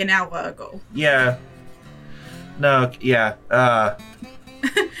literally like an hour ago. Yeah. No, yeah.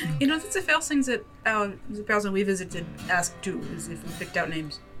 You know, that's the first things that the person we visited asked too, is if we picked out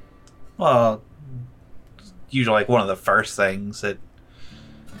names. Well, usually like one of the first things that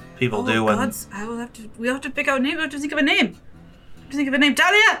people do when. Gods, we have to pick out a name. We have to think of a name.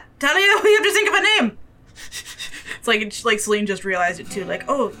 Talia, we have to think of a name. It's like Celine just realized it too. Like,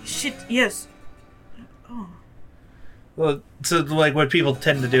 oh shit, yes. Oh. Well, so like what people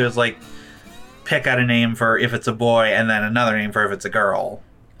tend to do is like pick out a name for if it's a boy and then another name for if it's a girl.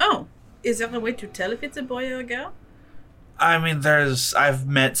 Oh, is there a way to tell if it's a boy or a girl? I mean, I've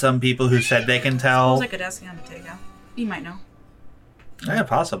met some people who said they can tell. Suppose I could ask the Undertaker. He might know. Yeah,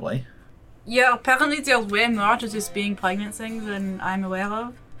 possibly. Yeah, apparently there's way more to this being pregnant thing than I'm aware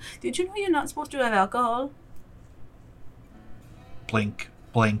of. Did you know you're not supposed to have alcohol? Blink,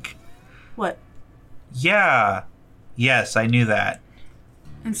 blink. What? Yeah. Yes, I knew that.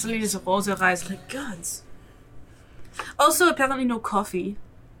 And Celine just rolls her eyes like, gods. Also, apparently no coffee.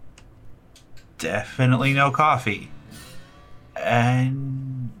 Definitely no coffee.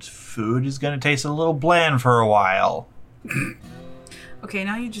 And food is gonna taste a little bland for a while. Okay,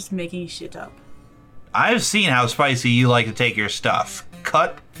 now you're just making shit up. I've seen how spicy you like to take your stuff.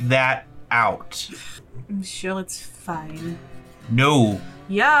 Cut that out. I'm sure it's fine. No.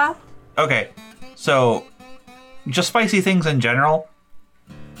 Yeah. Okay, so just spicy things in general,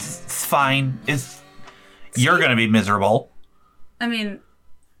 it's fine. You're gonna be miserable. I mean...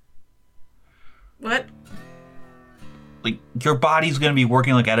 What? Like, your body's gonna be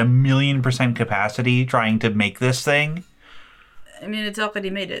working like at 1,000,000% capacity trying to make this thing. I mean, it's already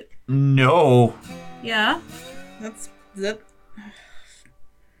made it. No. Yeah. That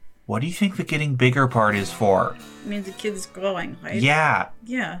What do you think the getting bigger part is for? means the kid's growing, right? Yeah,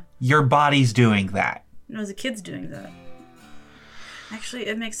 Yeah. your body's doing that. No, the kid's doing that. Actually,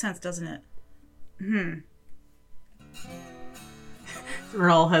 it makes sense, doesn't it?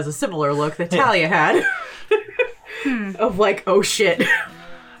 Renal has a similar look that Talia had. Of like, oh shit.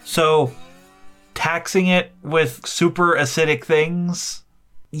 So, taxing it with super acidic things?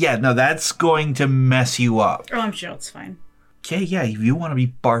 Yeah, no, that's going to mess you up. Oh, I'm sure it's fine. Okay, yeah, if you want to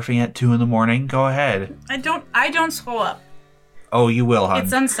be barfing at 2 a.m, go ahead. I don't throw up. Oh, you will, hon.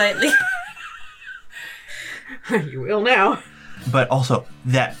 It's unsightly. You will now. But also,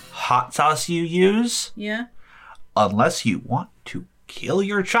 that hot sauce you use, Yeah? unless you want to kill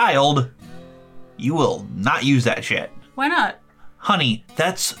your child, you will not use that shit. Why not? Honey,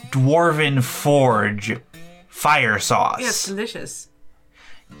 that's Dwarven Forge fire sauce. Yeah, it's delicious.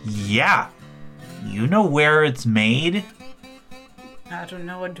 Yeah. You know where it's made? I don't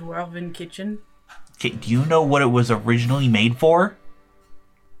know, a dwarven kitchen. Okay, do you know what it was originally made for?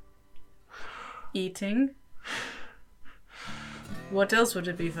 Eating. What else would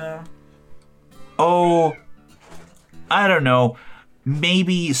it be for? Oh, I don't know.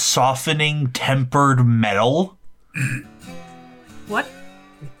 Maybe softening tempered metal? What?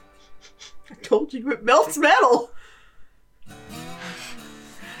 I told you it melts metal.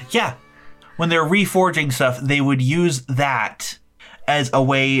 Yeah. When they're reforging stuff, they would use that as a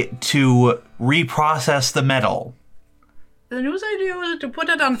way to reprocess the metal. The news idea was to put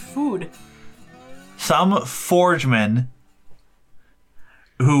it on food. Some forgemen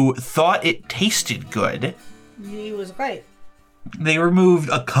who thought it tasted good, He was right. they removed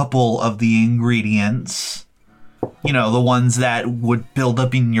a couple of the ingredients. You know, the ones that would build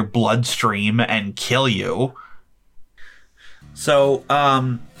up in your bloodstream and kill you. So,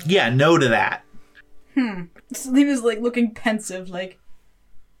 yeah, no to that. Selena's like looking pensive, like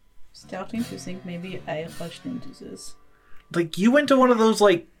starting to think maybe I rushed into this. Like, you went to one of those,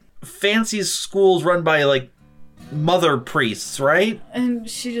 like, fancy schools run by, like, mother priests, right? And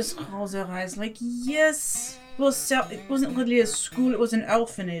she just rolls her eyes like, yes. Well, it wasn't really a school, it was an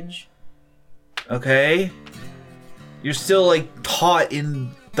orphanage. Okay. You're still, like, taught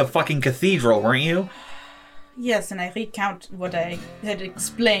in the fucking cathedral, weren't you? Yes, and I recount what I had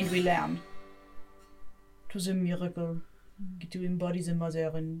explained we learned. It was a miracle to embody the mother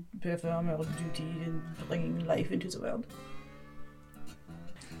and perform her duty in bringing life into the world.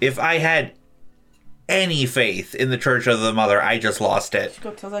 If I had any faith in the Church of the Mother, I just lost it.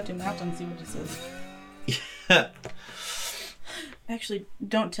 Go tell that to Mountain and see what he says. Actually,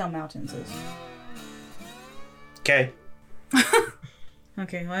 don't tell Mountain this. Okay.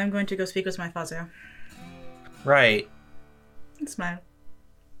 Okay, well, I'm going to go speak with my father. Right. And smile.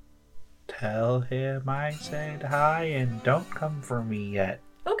 Tell him I said hi and don't come for me yet.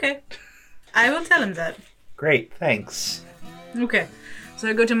 Okay. I will tell him that. Great, thanks. Okay. So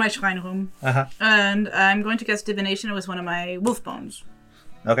I go to my shrine room. Uh-huh. And I'm going to cast divination with one of my wolf bones.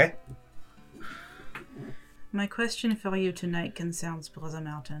 Okay. My question for you tonight concerns Brother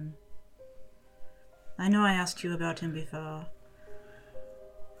Mountain. I know I asked you about him before,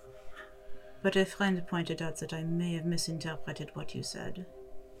 but a friend pointed out that I may have misinterpreted what you said.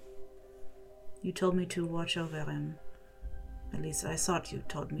 You told me to watch over him. At least I thought you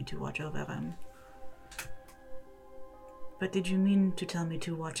told me to watch over him. But did you mean to tell me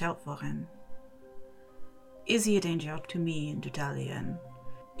to watch out for him? Is he a danger to me and to Talia and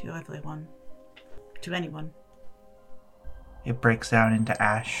to everyone? To anyone? It breaks down into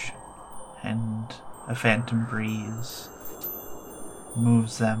ash, and a phantom breeze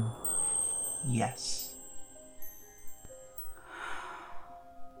moves them. Yes.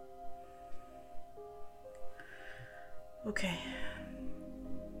 Okay.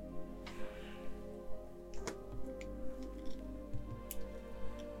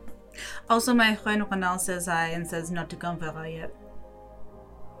 Also, my friend Ronald says hi and says not to come for her yet.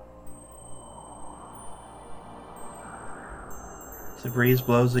 The breeze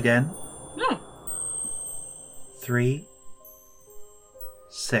blows again. No. 3,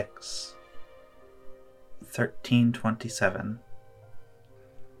 6, 1327.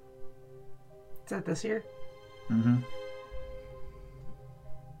 Is that this year? Mm-hmm.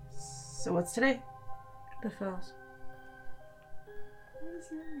 So what's today? The first. What does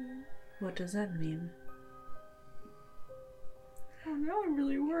that mean? What does that mean? Oh, now I'm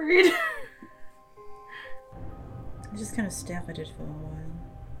really worried. I just kind of stare at it for a while.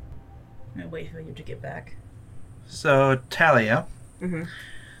 I wait for you to get back. So, Talia, Mm-hmm.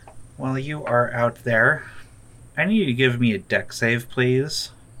 while you are out there, I need you to give me a deck save,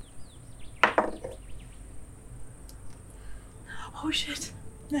 please. Oh shit.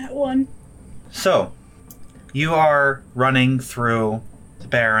 That one. So, you are running through the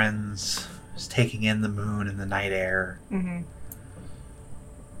barrens, just taking in the moon and the night air. Mm-hmm.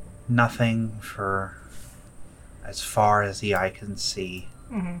 Nothing for as far as the eye can see.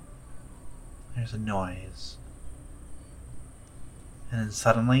 Mm-hmm. There's a noise. And then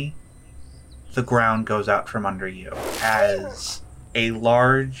suddenly, the ground goes out from under you as a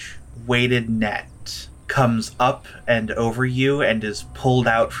large weighted net comes up and over you and is pulled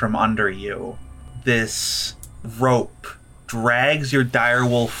out from under you. This rope drags your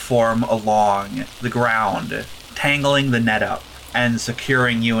direwolf form along the ground, tangling the net up and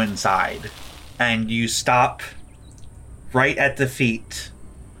securing you inside. And you stop right at the feet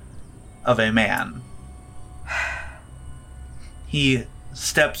of a man. He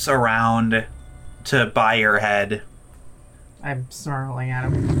steps around to by your head. I'm snarling at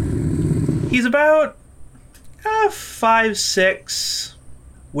him. He's about 5'6",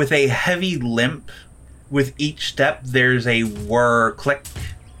 with a heavy limp. With each step, there's a whir click,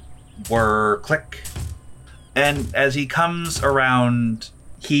 whir click. And as he comes around,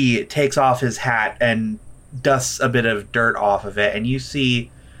 he takes off his hat and dusts a bit of dirt off of it, and you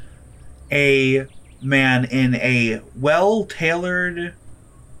see a man in a well-tailored,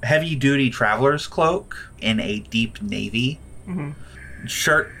 heavy-duty traveler's cloak in a deep navy,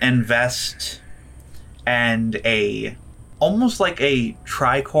 shirt and vest, and a almost like a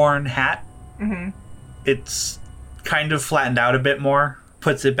tricorn hat. It's kind of flattened out a bit more,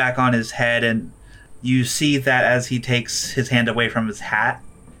 puts it back on his head, and you see that as he takes his hand away from his hat,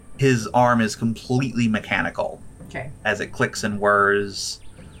 his arm is completely mechanical. Okay. As it clicks and whirs,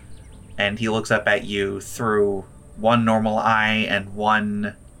 and he looks up at you through one normal eye and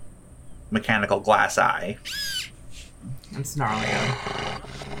one mechanical glass eye. I'm snarling at him.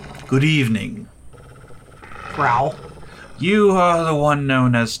 Good evening. Growl. You are the one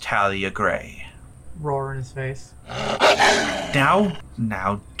known as Talia Gray. Roar in his face.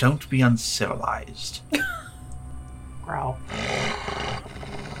 Now, don't be uncivilized. Growl.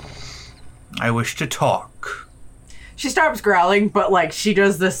 I wish to talk. She stops growling, but, like, she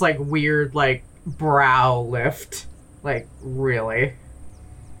does this, like, weird, like, brow lift. Like, really.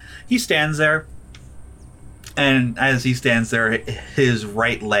 He stands there, and as he stands there, his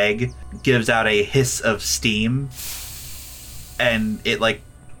right leg gives out a hiss of steam, and it, like,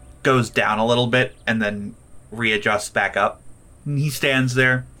 goes down a little bit and then readjusts back up. And he stands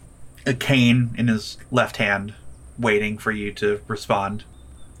there, a cane in his left hand, waiting for you to respond.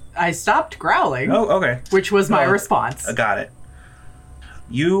 I stopped growling. Oh, okay. Which was my response. I got it.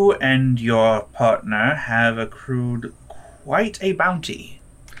 You and your partner have accrued quite a bounty,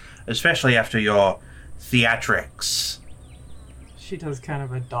 especially after your theatrics. She does kind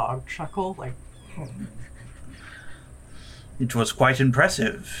of a dog chuckle, like... It was quite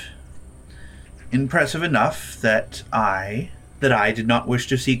impressive. Impressive enough that I did not wish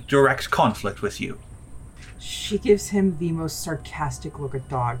to seek direct conflict with you. She gives him the most sarcastic look a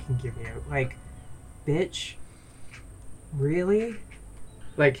dog can give you. Like, bitch? Really?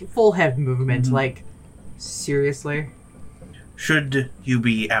 Like, full head movement. Like, seriously? Should you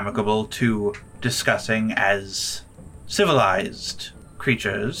be amicable to discussing as civilized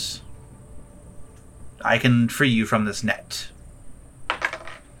creatures, I can free you from this net.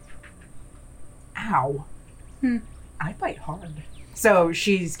 Ow. I bite hard. So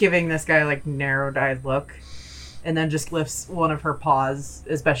she's giving this guy, like, narrowed-eyed look, and then just lifts one of her paws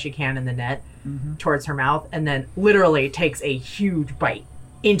as best she can in the net towards her mouth, and then literally takes a huge bite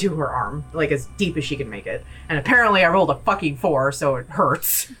into her arm, like as deep as she can make it. And apparently I rolled a fucking 4, so it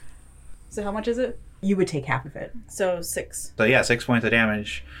hurts. So how much is it? You would take half of it. So 6. So yeah, 6 points of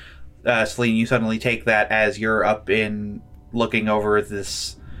damage. Celine, you suddenly take that as you're up in looking over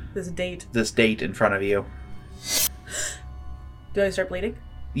this date in front of you. Do I start bleeding?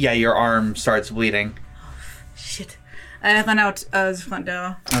 Yeah, your arm starts bleeding. Shit. I run out the front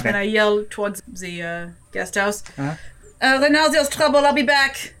door. Okay. And I yell towards the guest house. Renal, there's trouble. I'll be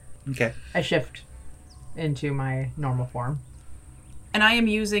back. Okay. I shift into my normal form. And I am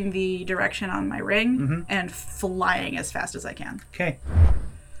using the direction on my ring and flying as fast as I can. Okay.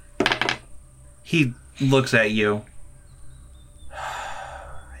 He looks at you.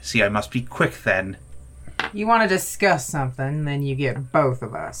 I see, I must be quick then. You want to discuss something, then you get both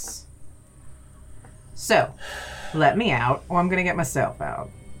of us. So, let me out, or I'm going to get myself out.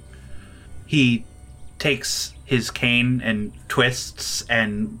 He takes his cane and twists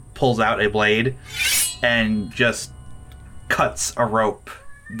and pulls out a blade and just cuts a rope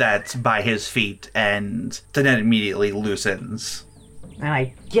that's by his feet, and then it immediately loosens. And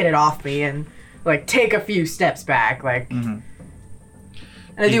I get it off me and, like, take a few steps back, like...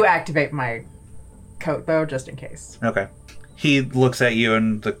 And I do activate my coat, though, just in case. Okay. He looks at you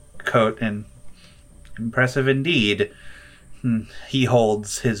in the coat and Impressive indeed. He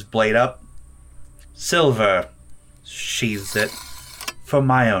holds his blade up. Silver sheathes it for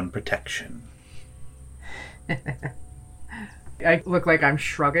my own protection. I look like I'm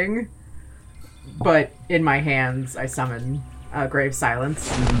shrugging, but in my hands, I summon Grave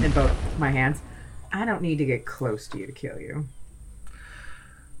Silence in both my hands. I don't need to get close to you to kill you.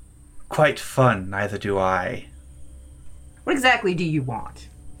 Quite fun, neither do I. What exactly do you want?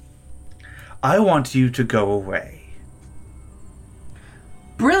 I want you to go away.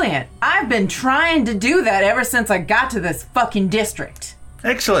 Brilliant! I've been trying to do that ever since I got to this fucking district.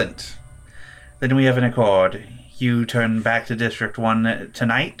 Excellent. Then we have an accord. You turn back to District 1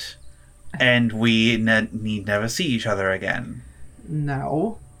 tonight, and we need never see each other again.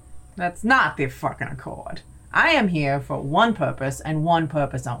 No, that's not the fucking accord. I am here for one purpose and one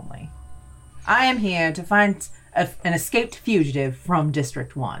purpose only. I am here to find an escaped fugitive from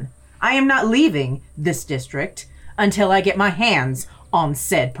District 1. I am not leaving this district until I get my hands on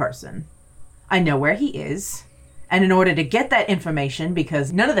said person. I know where he is, and in order to get that information,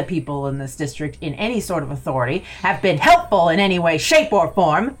 because none of the people in this district in any sort of authority have been helpful in any way, shape, or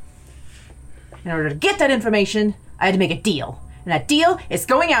form, in order to get that information, I had to make a deal. And that deal is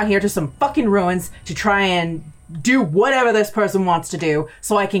going out here to some fucking ruins to try and do whatever this person wants to do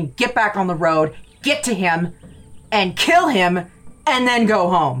so I can get back on the road, get to him, and kill him, and then go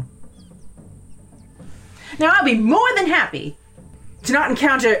home. Now, I'll be more than happy to not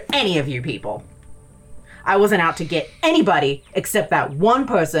encounter any of you people. I wasn't out to get anybody except that one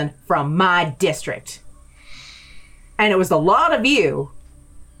person from my district. And it was a lot of you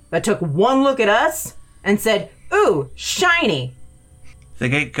that took one look at us and said, "Ooh, shiny." The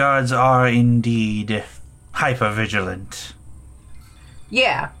gate guards are indeed hyper-vigilant.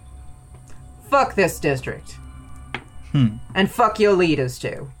 Yeah. Fuck this district. And fuck your leaders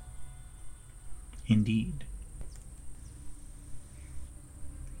too. Indeed.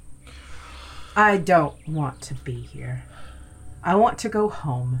 I don't want to be here. I want to go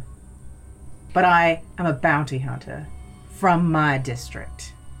home. But I am a bounty hunter from my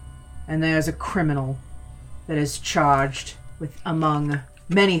district. And there's a criminal that is charged with, among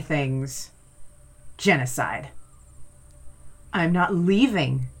many things, genocide. I'm not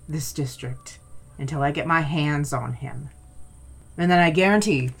leaving this district until I get my hands on him. And then I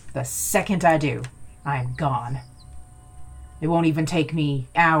guarantee the second I do, I'm gone. It won't even take me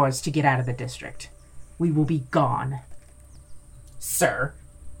hours to get out of the district. We will be gone. Sir.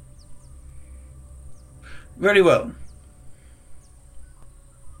 Very well.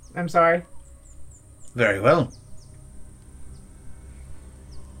 I'm sorry? Very well.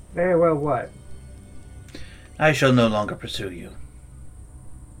 Very well what? I shall no longer pursue you.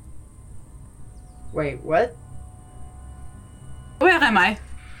 Wait, what? Where am I?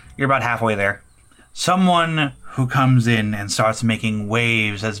 You're about halfway there. Someone who comes in and starts making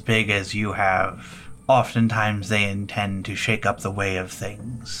waves as big as you have, oftentimes they intend to shake up the way of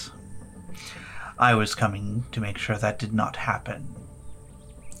things. I was coming to make sure that did not happen.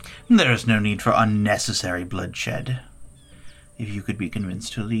 There is no need for unnecessary bloodshed. If you could be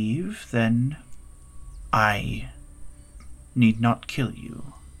convinced to leave, then I need not kill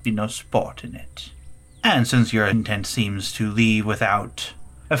you. Be no sport in it. And since your intent seems to leave without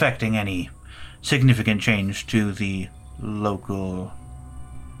affecting any significant change to the local...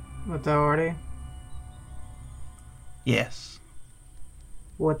 Authority? Yes.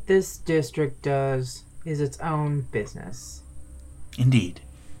 What this district does is its own business. Indeed.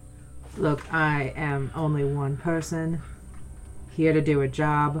 Look, I am only one person, here to do a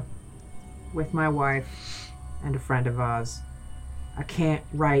job with my wife and a friend of ours. I can't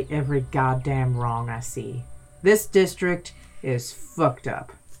right every goddamn wrong I see. This district is fucked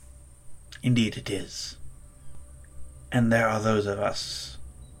up. Indeed it is. And there are those of us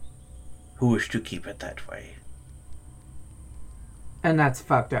who wish to keep it that way. And that's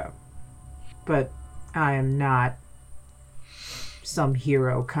fucked up. But I am not some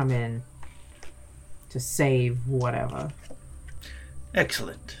hero come in to save whatever.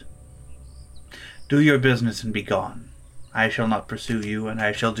 Excellent. Do your business and be gone. I shall not pursue you, and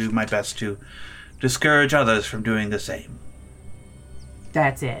I shall do my best to discourage others from doing the same.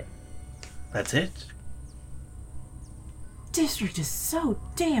 That's it. That's it. District is so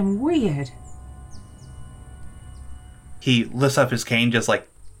damn weird. He lifts up his cane, just like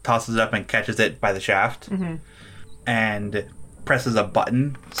tosses it up and catches it by the shaft, and presses a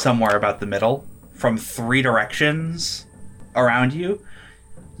button somewhere about the middle. From 3 directions around you,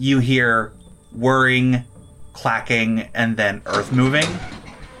 you hear whirring, clacking, and then earth moving.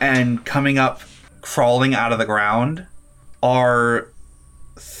 And coming up, crawling out of the ground, are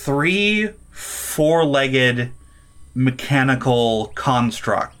 3 four-legged mechanical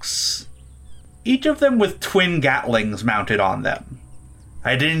constructs, each of them with twin Gatlings mounted on them.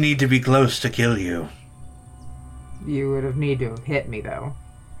 I didn't need to be close to kill you. You would have need to have hit me, though.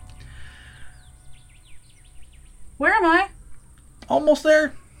 Where am I? Almost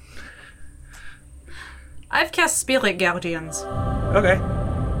there? I've cast Spirit Guardians. Okay.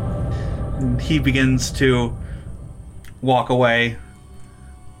 And he begins to walk away,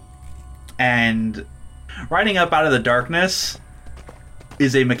 and riding up out of the darkness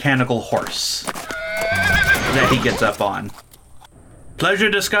is a mechanical horse that he gets up on.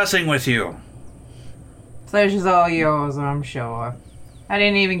 Pleasure discussing with you. Pleasure's all yours, I'm sure. I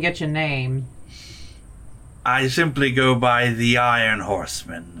didn't even get your name. I simply go by the Iron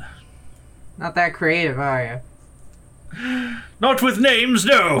Horseman. Not that creative, are you? Not with names,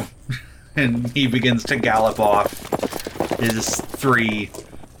 no! And he begins to gallop off, his three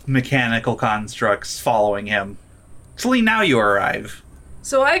mechanical constructs following him. Celine, now you arrive.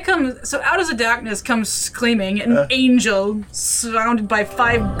 So out of the darkness comes screaming an angel surrounded by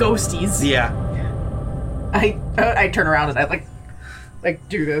 5 ghosties. Yeah. I turn around and I like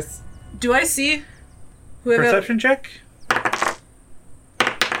do this. Do I see whoever? Perception check?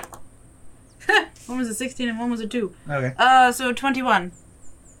 One was a 16 and one was a 2. Okay. So 21.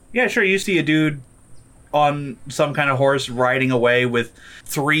 Yeah, sure. You see a dude on some kind of horse riding away with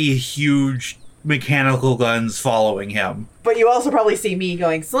 3 huge mechanical guns following him. But you also probably see me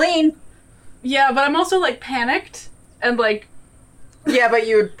going, Celine! Yeah, but I'm also like panicked and like. Yeah, but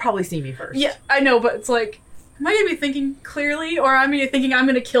you would probably see me first. Yeah, I know, but it's like, am I gonna be thinking clearly, or am I gonna be thinking I'm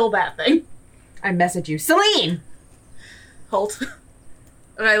gonna kill that thing? I message you, Celine! Halt.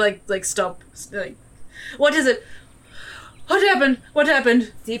 And I like stop. Like, what is it? What happened? What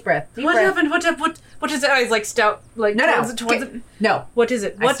happened? Deep breath. What happened? What is it? I was like stout. Like No. towards it. No. What is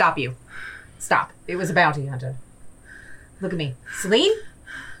it? I What? stop you. Stop. It was a bounty hunter. Look at me. Celine?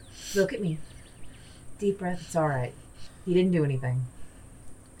 Look at me. Deep breath. It's alright. He didn't do anything.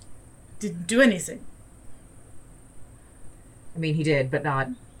 Didn't do anything. I mean, he did, but not...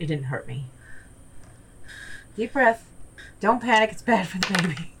 It didn't hurt me. Deep breath. Don't panic. It's bad for the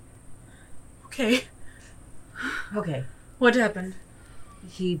baby. Okay. Okay. What happened?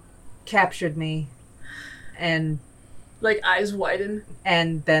 He captured me and Like eyes widen.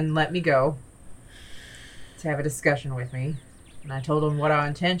 then let me go to have a discussion with me. And I told him what our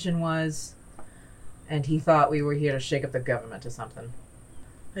intention was, and he thought we were here to shake up the government or something.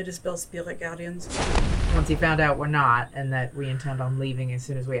 I dispel Spirit Guardians. Once he found out we're not, and that we intend on leaving as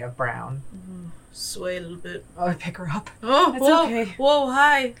soon as we have Brown. Sway a little bit. Oh, I pick her up. Oh, It's whoa, okay. whoa,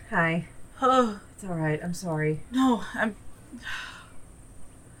 hi. Hi. Oh, It's alright. I'm sorry. no, I'm.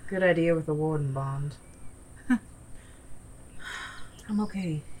 Good idea with the warden bond. I'm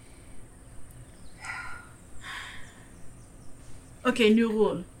okay. Okay, new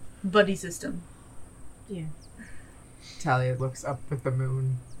rule. Buddy system. Yeah. Talia looks up at the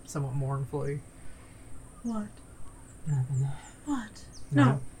moon somewhat mournfully. What? Nothing. What?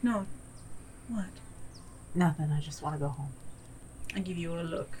 No. No. What? Nothing. I just want to go home. I give you a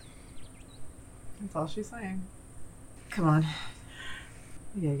look. That's all she's saying. Come on.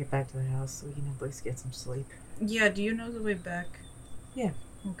 We gotta get back to the house so we can at least get some sleep. Yeah, do you know the way back? Yeah.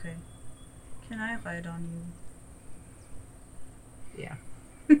 Okay. Can I ride on you? Yeah.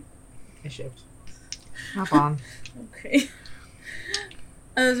 I shipped. Hop on. Okay.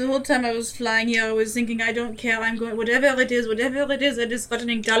 The whole time I was flying here, I was thinking, I don't care, I'm going, whatever it is that is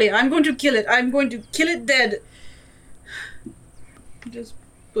threatening Talia, I'm going to kill it. I'm going to kill it dead. Just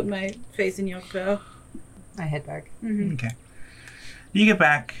put my face in your fur. I head back. Mm-hmm. Okay. You get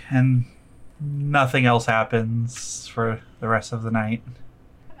back, and nothing else happens for the rest of the night.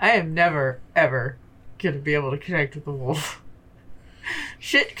 I am never, ever gonna be able to connect with the wolf.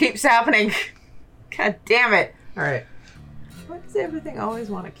 Shit keeps happening. God damn it. Alright. Why does everything always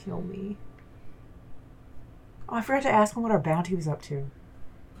want to kill me? Oh, I forgot to ask him what our bounty was up to.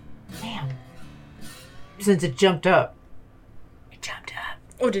 Damn. Since it jumped up. It jumped up.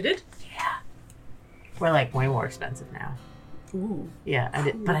 Oh, did it? Yeah. We're like way more expensive now. Ooh. Yeah,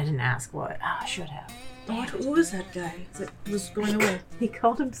 but I didn't ask what. Oh, I should have. Who was that guy that was going away? He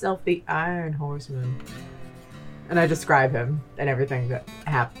called himself the Iron Horseman. And I describe him and everything that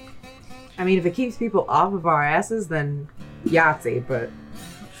happened. I mean, if it keeps people off of our asses, then Yahtzee, but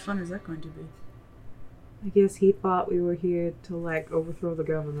What fun is that going to be? I guess he thought we were here to, like, overthrow the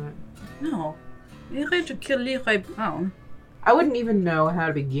government. No. You're ready to kill Leroy Brown. I wouldn't even know how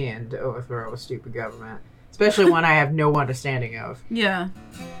to begin to overthrow a stupid government. Especially one I have no understanding of. Yeah.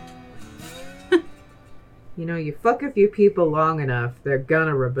 You know, you fuck a few people long enough, they're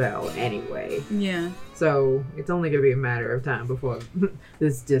gonna rebel anyway. Yeah. So it's only gonna be a matter of time before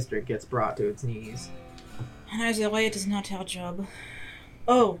this district gets brought to its knees. And either way, it is not our job.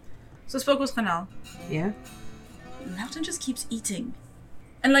 Oh, so I spoke with Renal. Yeah? Martin just keeps eating.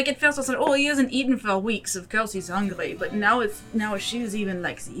 And like at first I said, oh, he hasn't eaten for weeks, of course he's hungry. But now she's even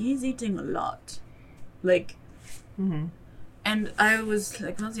like, he's eating a lot. Like, Mm-hmm. and I was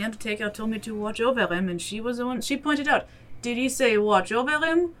like, well, the Undertaker told me to watch over him, and she was the one, she pointed out, did he say watch over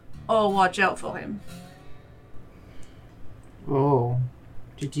him or watch out for him? Oh.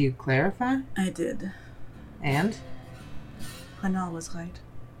 Did you clarify? I did. And? Renal was right.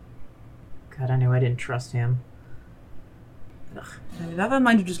 God, I knew I didn't trust him. Ugh, never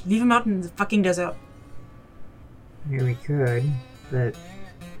mind, you just leave him out in the fucking desert. I mean, we could, but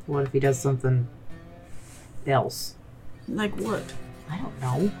what if he does something else? Like what? I don't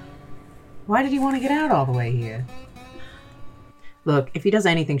know. Why did he want to get out all the way here? Look, if he does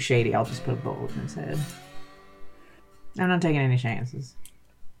anything shady, I'll just put a bullet in his head. I'm not taking any chances.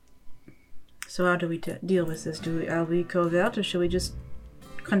 So how do we deal with this? Are we covert, or should we just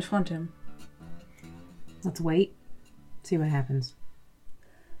confront him? Let's wait. See what happens.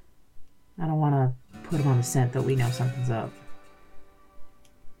 I don't want to put him on the scent that we know something's up.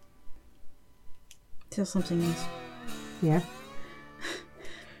 Tell something else. Yeah?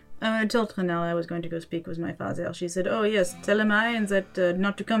 I told Renal I was going to go speak with my father. She said, oh yes, tell him and that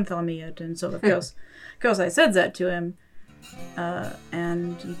not to come for me yet. And so of course I said that to him.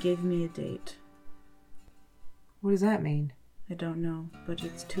 And he gave me a date. What does that mean? I don't know, but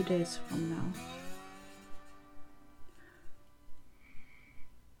it's 2 days from now.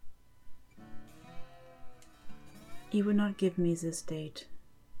 He would not give me this date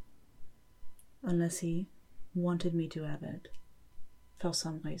unless he wanted me to have it for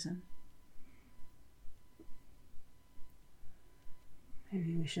some reason.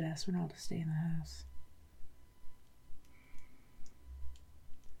 Maybe we should ask Renal to stay in the house.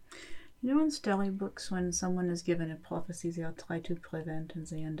 You know in storybooks when someone is given a prophecy they'll try to prevent and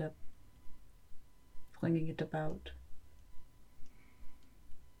they end up bringing it about?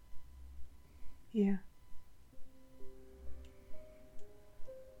 Yeah.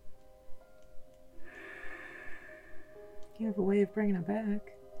 You have a way of bringing it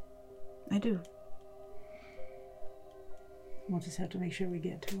back. I do. We'll just have to make sure we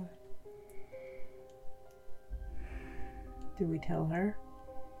get to it. Do we tell her?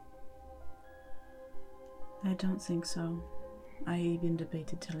 I don't think so. I even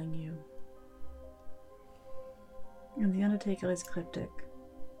debated telling you. And the Undertaker is cryptic.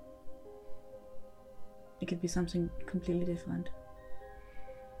 It could be something completely different.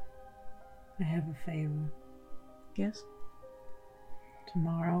 I have a favor. Yes?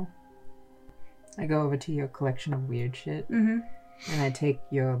 Tomorrow, I go over to your collection of weird shit, Mm-hmm. and I take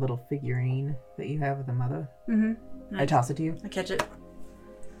your little figurine that you have of the mother. Mm-hmm. I toss it to you. I catch it.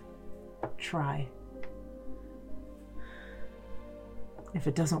 Try. If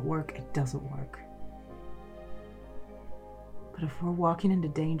it doesn't work, it doesn't work. But if we're walking into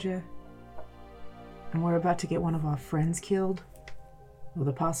danger, and we're about to get one of our friends killed, or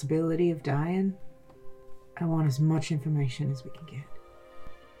the possibility of dying, I want as much information as we can get.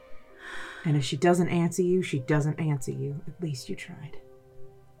 And if she doesn't answer you, she doesn't answer you. At least you tried.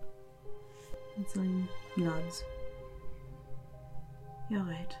 And so he nods. You're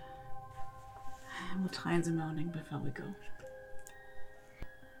right. We'll try in the morning before we go.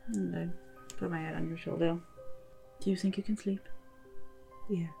 And I put my head on your shoulder. Do you think you can sleep?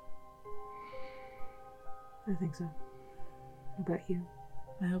 Yeah. I think so. How about you?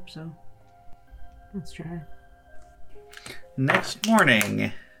 I hope so. Let's try. Next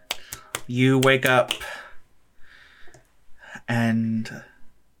morning, you wake up, and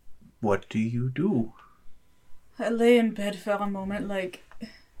what do you do? I lay in bed for a moment, like,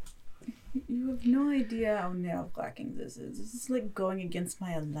 you have no idea how nerve-wracking this is. This is like going against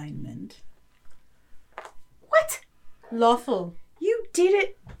my alignment. What? Lawful. You did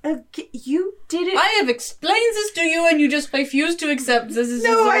it. You did it. I have explained this to you, and you just refuse to accept this. Is No,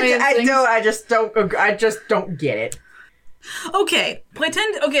 just the way of I things. don't. I just don't get it. Okay,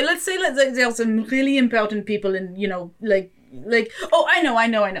 pretend. Okay, let's say there are some really important people in, like. Oh, I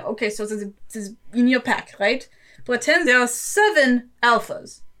know. Okay, so there's in your pack, right? Pretend there are 7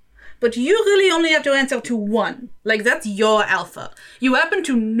 alphas, but you really only have to answer to 1. Like, that's your alpha. You happen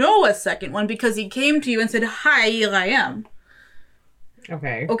to know a second one because he came to you and said, "Hi, here I am."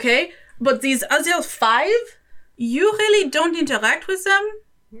 Okay. Okay, but these other 5, you really don't interact with them,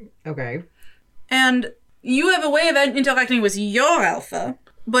 Okay. and you have a way of interacting with your alpha.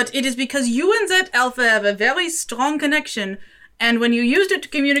 but it is because you and that alpha have a very strong connection, and when you used it to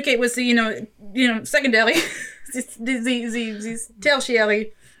communicate with the, secondary, the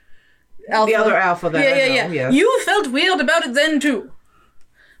tertiary alpha. The other alpha that I know, yeah. yes. You felt weird about it then, too.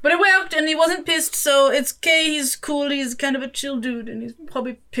 But it worked, and he wasn't pissed, so it's okay, he's cool, he's kind of a chill dude, and he's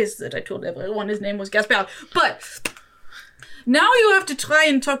probably pissed that I told everyone his name was Gaspard. But now you have to try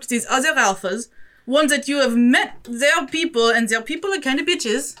and talk to these other alphas, ones that you have met their people, and their people are kind of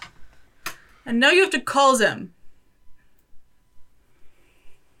bitches, and now you have to call them.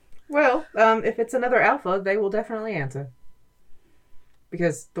 Well, if it's another alpha, they will definitely answer.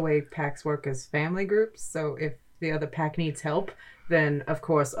 Because the way packs work is family groups, so if the other pack needs help, then of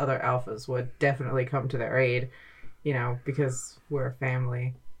course other alphas would definitely come to their aid, because we're a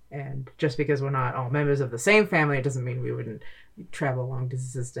family. And just because we're not all members of the same family, it doesn't mean we wouldn't travel long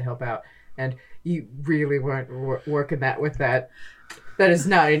distances to help out. And you really weren't working that with that. That is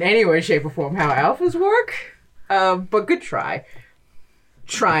not in any way, shape, or form how alphas work. But good try.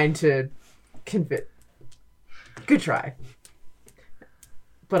 Trying to convince. Good try.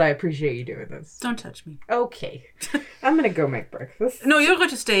 But I appreciate you doing this. Don't touch me. Okay. I'm gonna go make breakfast. No, you're going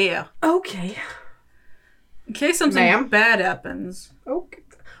to stay here. Okay. In case something Ma'am? bad happens. Okay.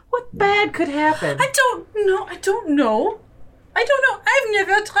 What bad could happen? I don't know. I've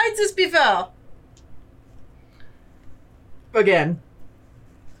never tried this before. Again.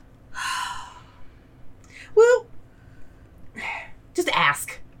 Well, just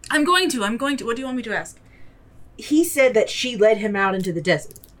ask. I'm going to. What do you want me to ask? He said that she led him out into the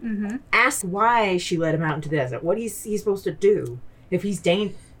desert. Mm-hmm. Ask why she led him out into the desert. What he's supposed to do? If he's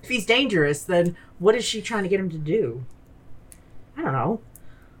dangerous, then what is she trying to get him to do? I don't know.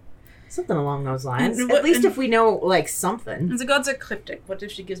 Something along those lines. At least if we know, something. And the gods are cryptic. What if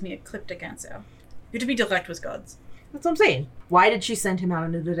she gives me a cryptic answer? You have to be direct with gods. That's what I'm saying. Why did she send him out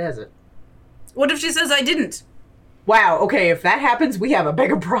into the desert? What if she says I didn't? Wow, okay, if that happens, we have a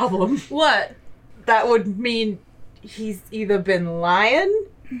bigger problem. What? That would mean he's either been lying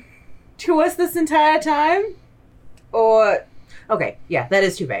to us this entire time, or... Okay, yeah, that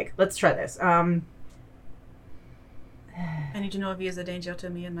is too vague. Let's try this. I need to know if he is a danger to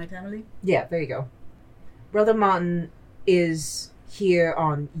me and my family. Yeah, there you go. Brother Martin is here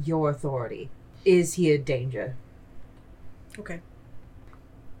on your authority. Is he a danger? Okay.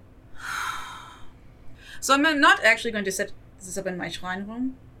 So I'm not actually going to set this up in my shrine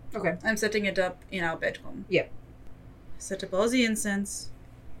room. Okay. I'm setting it up in our bedroom. Yep. Set up all the incense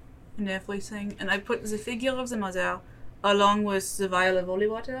and everything, and I put the figure of the mother along with the vial of holy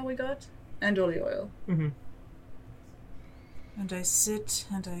water we got and holy oil. Mm-hmm. And I sit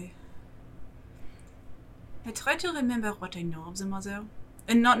and I try to remember what I know of the mother,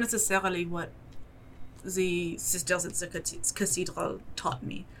 and not necessarily what the sisters at the cathedral taught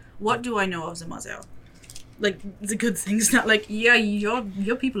me. What do I know of the mother? The good things, not yeah,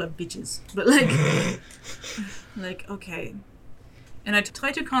 your people are bitches, but okay. And I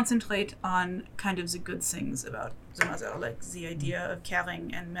try to concentrate on kind of the good things about the mother, the idea of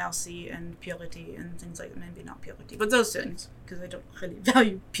caring and mercy and purity and things like that. Maybe not purity, but those things, because I don't really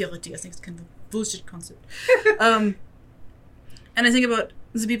value purity. I think it's kind of a bullshit concept. And I think about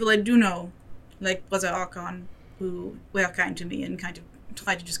the people I do know, like Brother Archon, who were kind to me, and kind of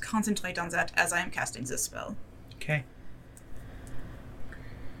try to just concentrate on that as I am casting this spell. Okay.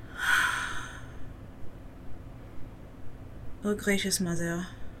 Oh, gracious mother,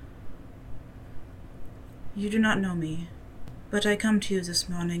 you do not know me, but I come to you this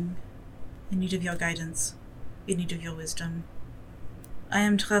morning in need of your guidance, in need of your wisdom. I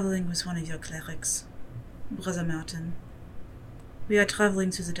am traveling with one of your clerics, Brother Martin. We are traveling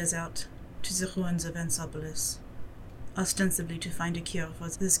through the desert to the ruins of Ansopolis, ostensibly to find a cure for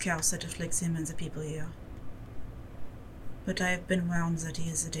this curse that afflicts him and the people here. But I have been warned that he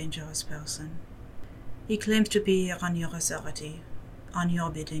is a dangerous person. He claims to be here on your authority, on your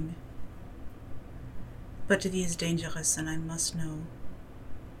bidding. But if he is dangerous, then I must know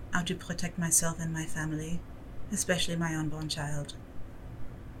how to protect myself and my family, especially my unborn child,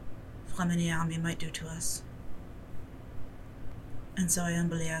 from any harm he might do to us. And so I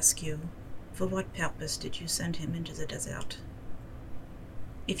humbly ask you, for what purpose did you send him into the desert?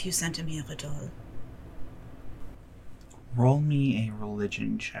 If you sent him here at all. Roll me a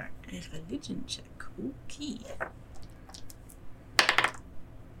religion check. A religion check. Okay.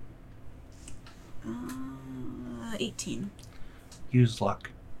 18. Use luck.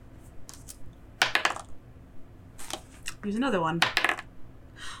 Here's another one.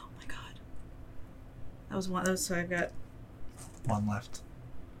 Oh my god. That was one. So I've got One left.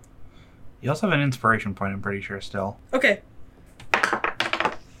 You also have an inspiration point, I'm pretty sure, still. Okay.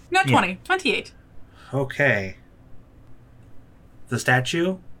 Not 20. 28. Okay. The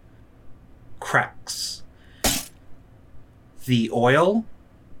statue cracks. The oil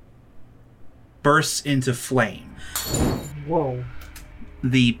bursts into flame. Whoa.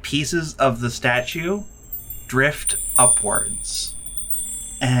 The pieces of the statue drift upwards.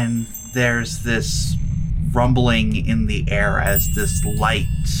 And there's this rumbling in the air as this light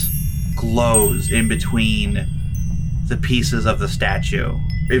glows in between the pieces of the statue.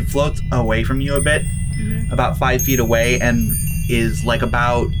 It floats away from you a bit, about 5 feet away, and is like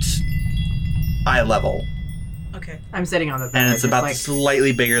about eye level. Okay. I'm sitting on the bed. And it's just about like,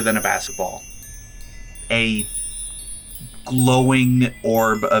 slightly bigger than a basketball. A glowing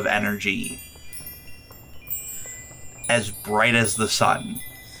orb of energy, as bright as the sun,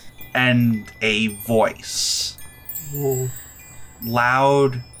 and a voice. whoa.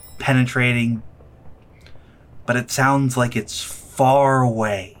 Loud, penetrating, but it sounds like it's far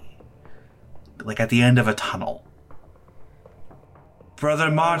away, like at the end of a tunnel.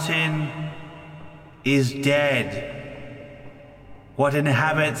 Brother Martin is dead. What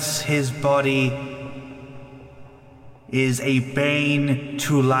inhabits his body is a bane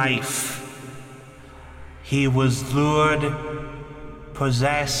to life. He was lured,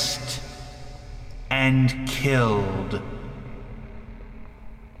 possessed, and killed.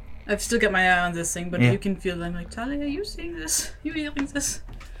 I've still got my eye on this thing, but Yeah. you can feel I'm like, Talia, are you seeing this? You hearing this?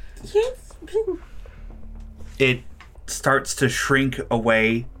 Yes. It starts to shrink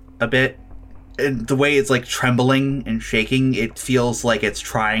away a bit. And the way it's like trembling and shaking, it feels like it's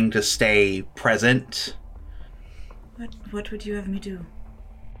trying to stay present. What would you have me do?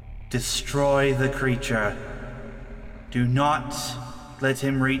 Destroy the creature. Do not let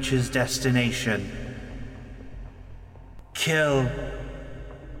him reach his destination. Kill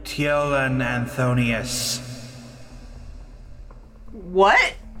Teolan Anthonius.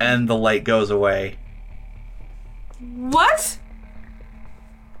 What? And the light goes away. What?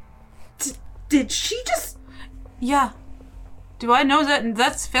 Did she just... Yeah. Do I know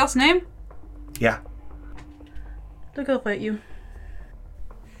that's Fail's name? Yeah. Look over at you.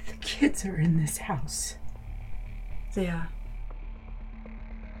 The kids are in this house. They are.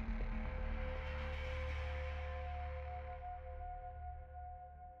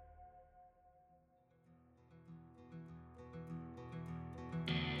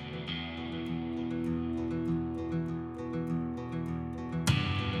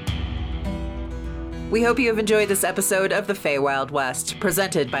 We hope you have enjoyed this episode of the Feywild West,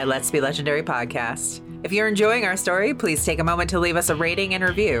 presented by Let's Be Legendary Podcast. If you're enjoying our story, please take a moment to leave us a rating and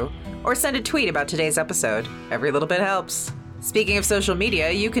review, or send a tweet about today's episode. Every little bit helps. Speaking of social media,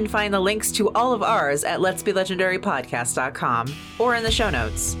 you can find the links to all of ours at letsbelegendarypodcast.com or in the show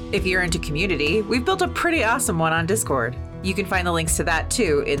notes. If you're into community, we've built a pretty awesome one on Discord. You can find the links to that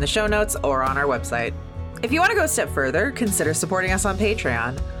too in the show notes or on our website. If you want to go a step further, consider supporting us on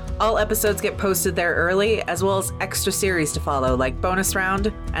Patreon. All episodes get posted there early, as well as extra series to follow, like Bonus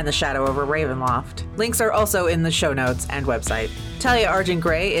Round and The Shadow over Ravenloft. Links are also in the show notes and website. Talia Argent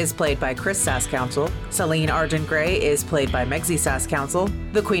Grey is played by Chris Sasscouncil. Celine Argent Grey is played by Megzi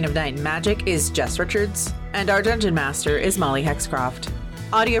Sasscouncil. The Queen of Night and Magic is Jess Richards. And our Dungeon Master is Molly Hexcroft.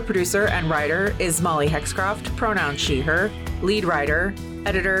 Audio producer and writer is Molly Hexcroft, pronoun she, her. Lead writer,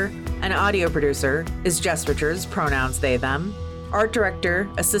 editor, and audio producer is Jess Richards, pronouns they, them. Art director,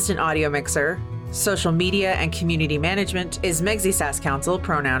 assistant audio mixer, social media and community management is Megzi Sasscouncil,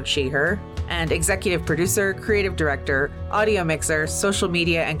 pronoun she, her, and executive producer, creative director, audio mixer, social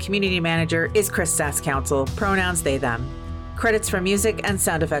media and community manager is Chris Sasscouncil, pronouns they, them. Credits for music and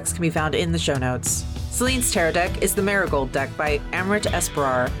sound effects can be found in the show notes. Celine's tarot deck is the Marigold deck by Amrit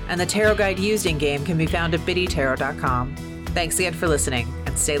Esperar, and the tarot guide used in-game can be found at biddytarot.com. Thanks again for listening,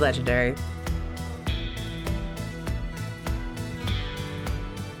 and stay legendary.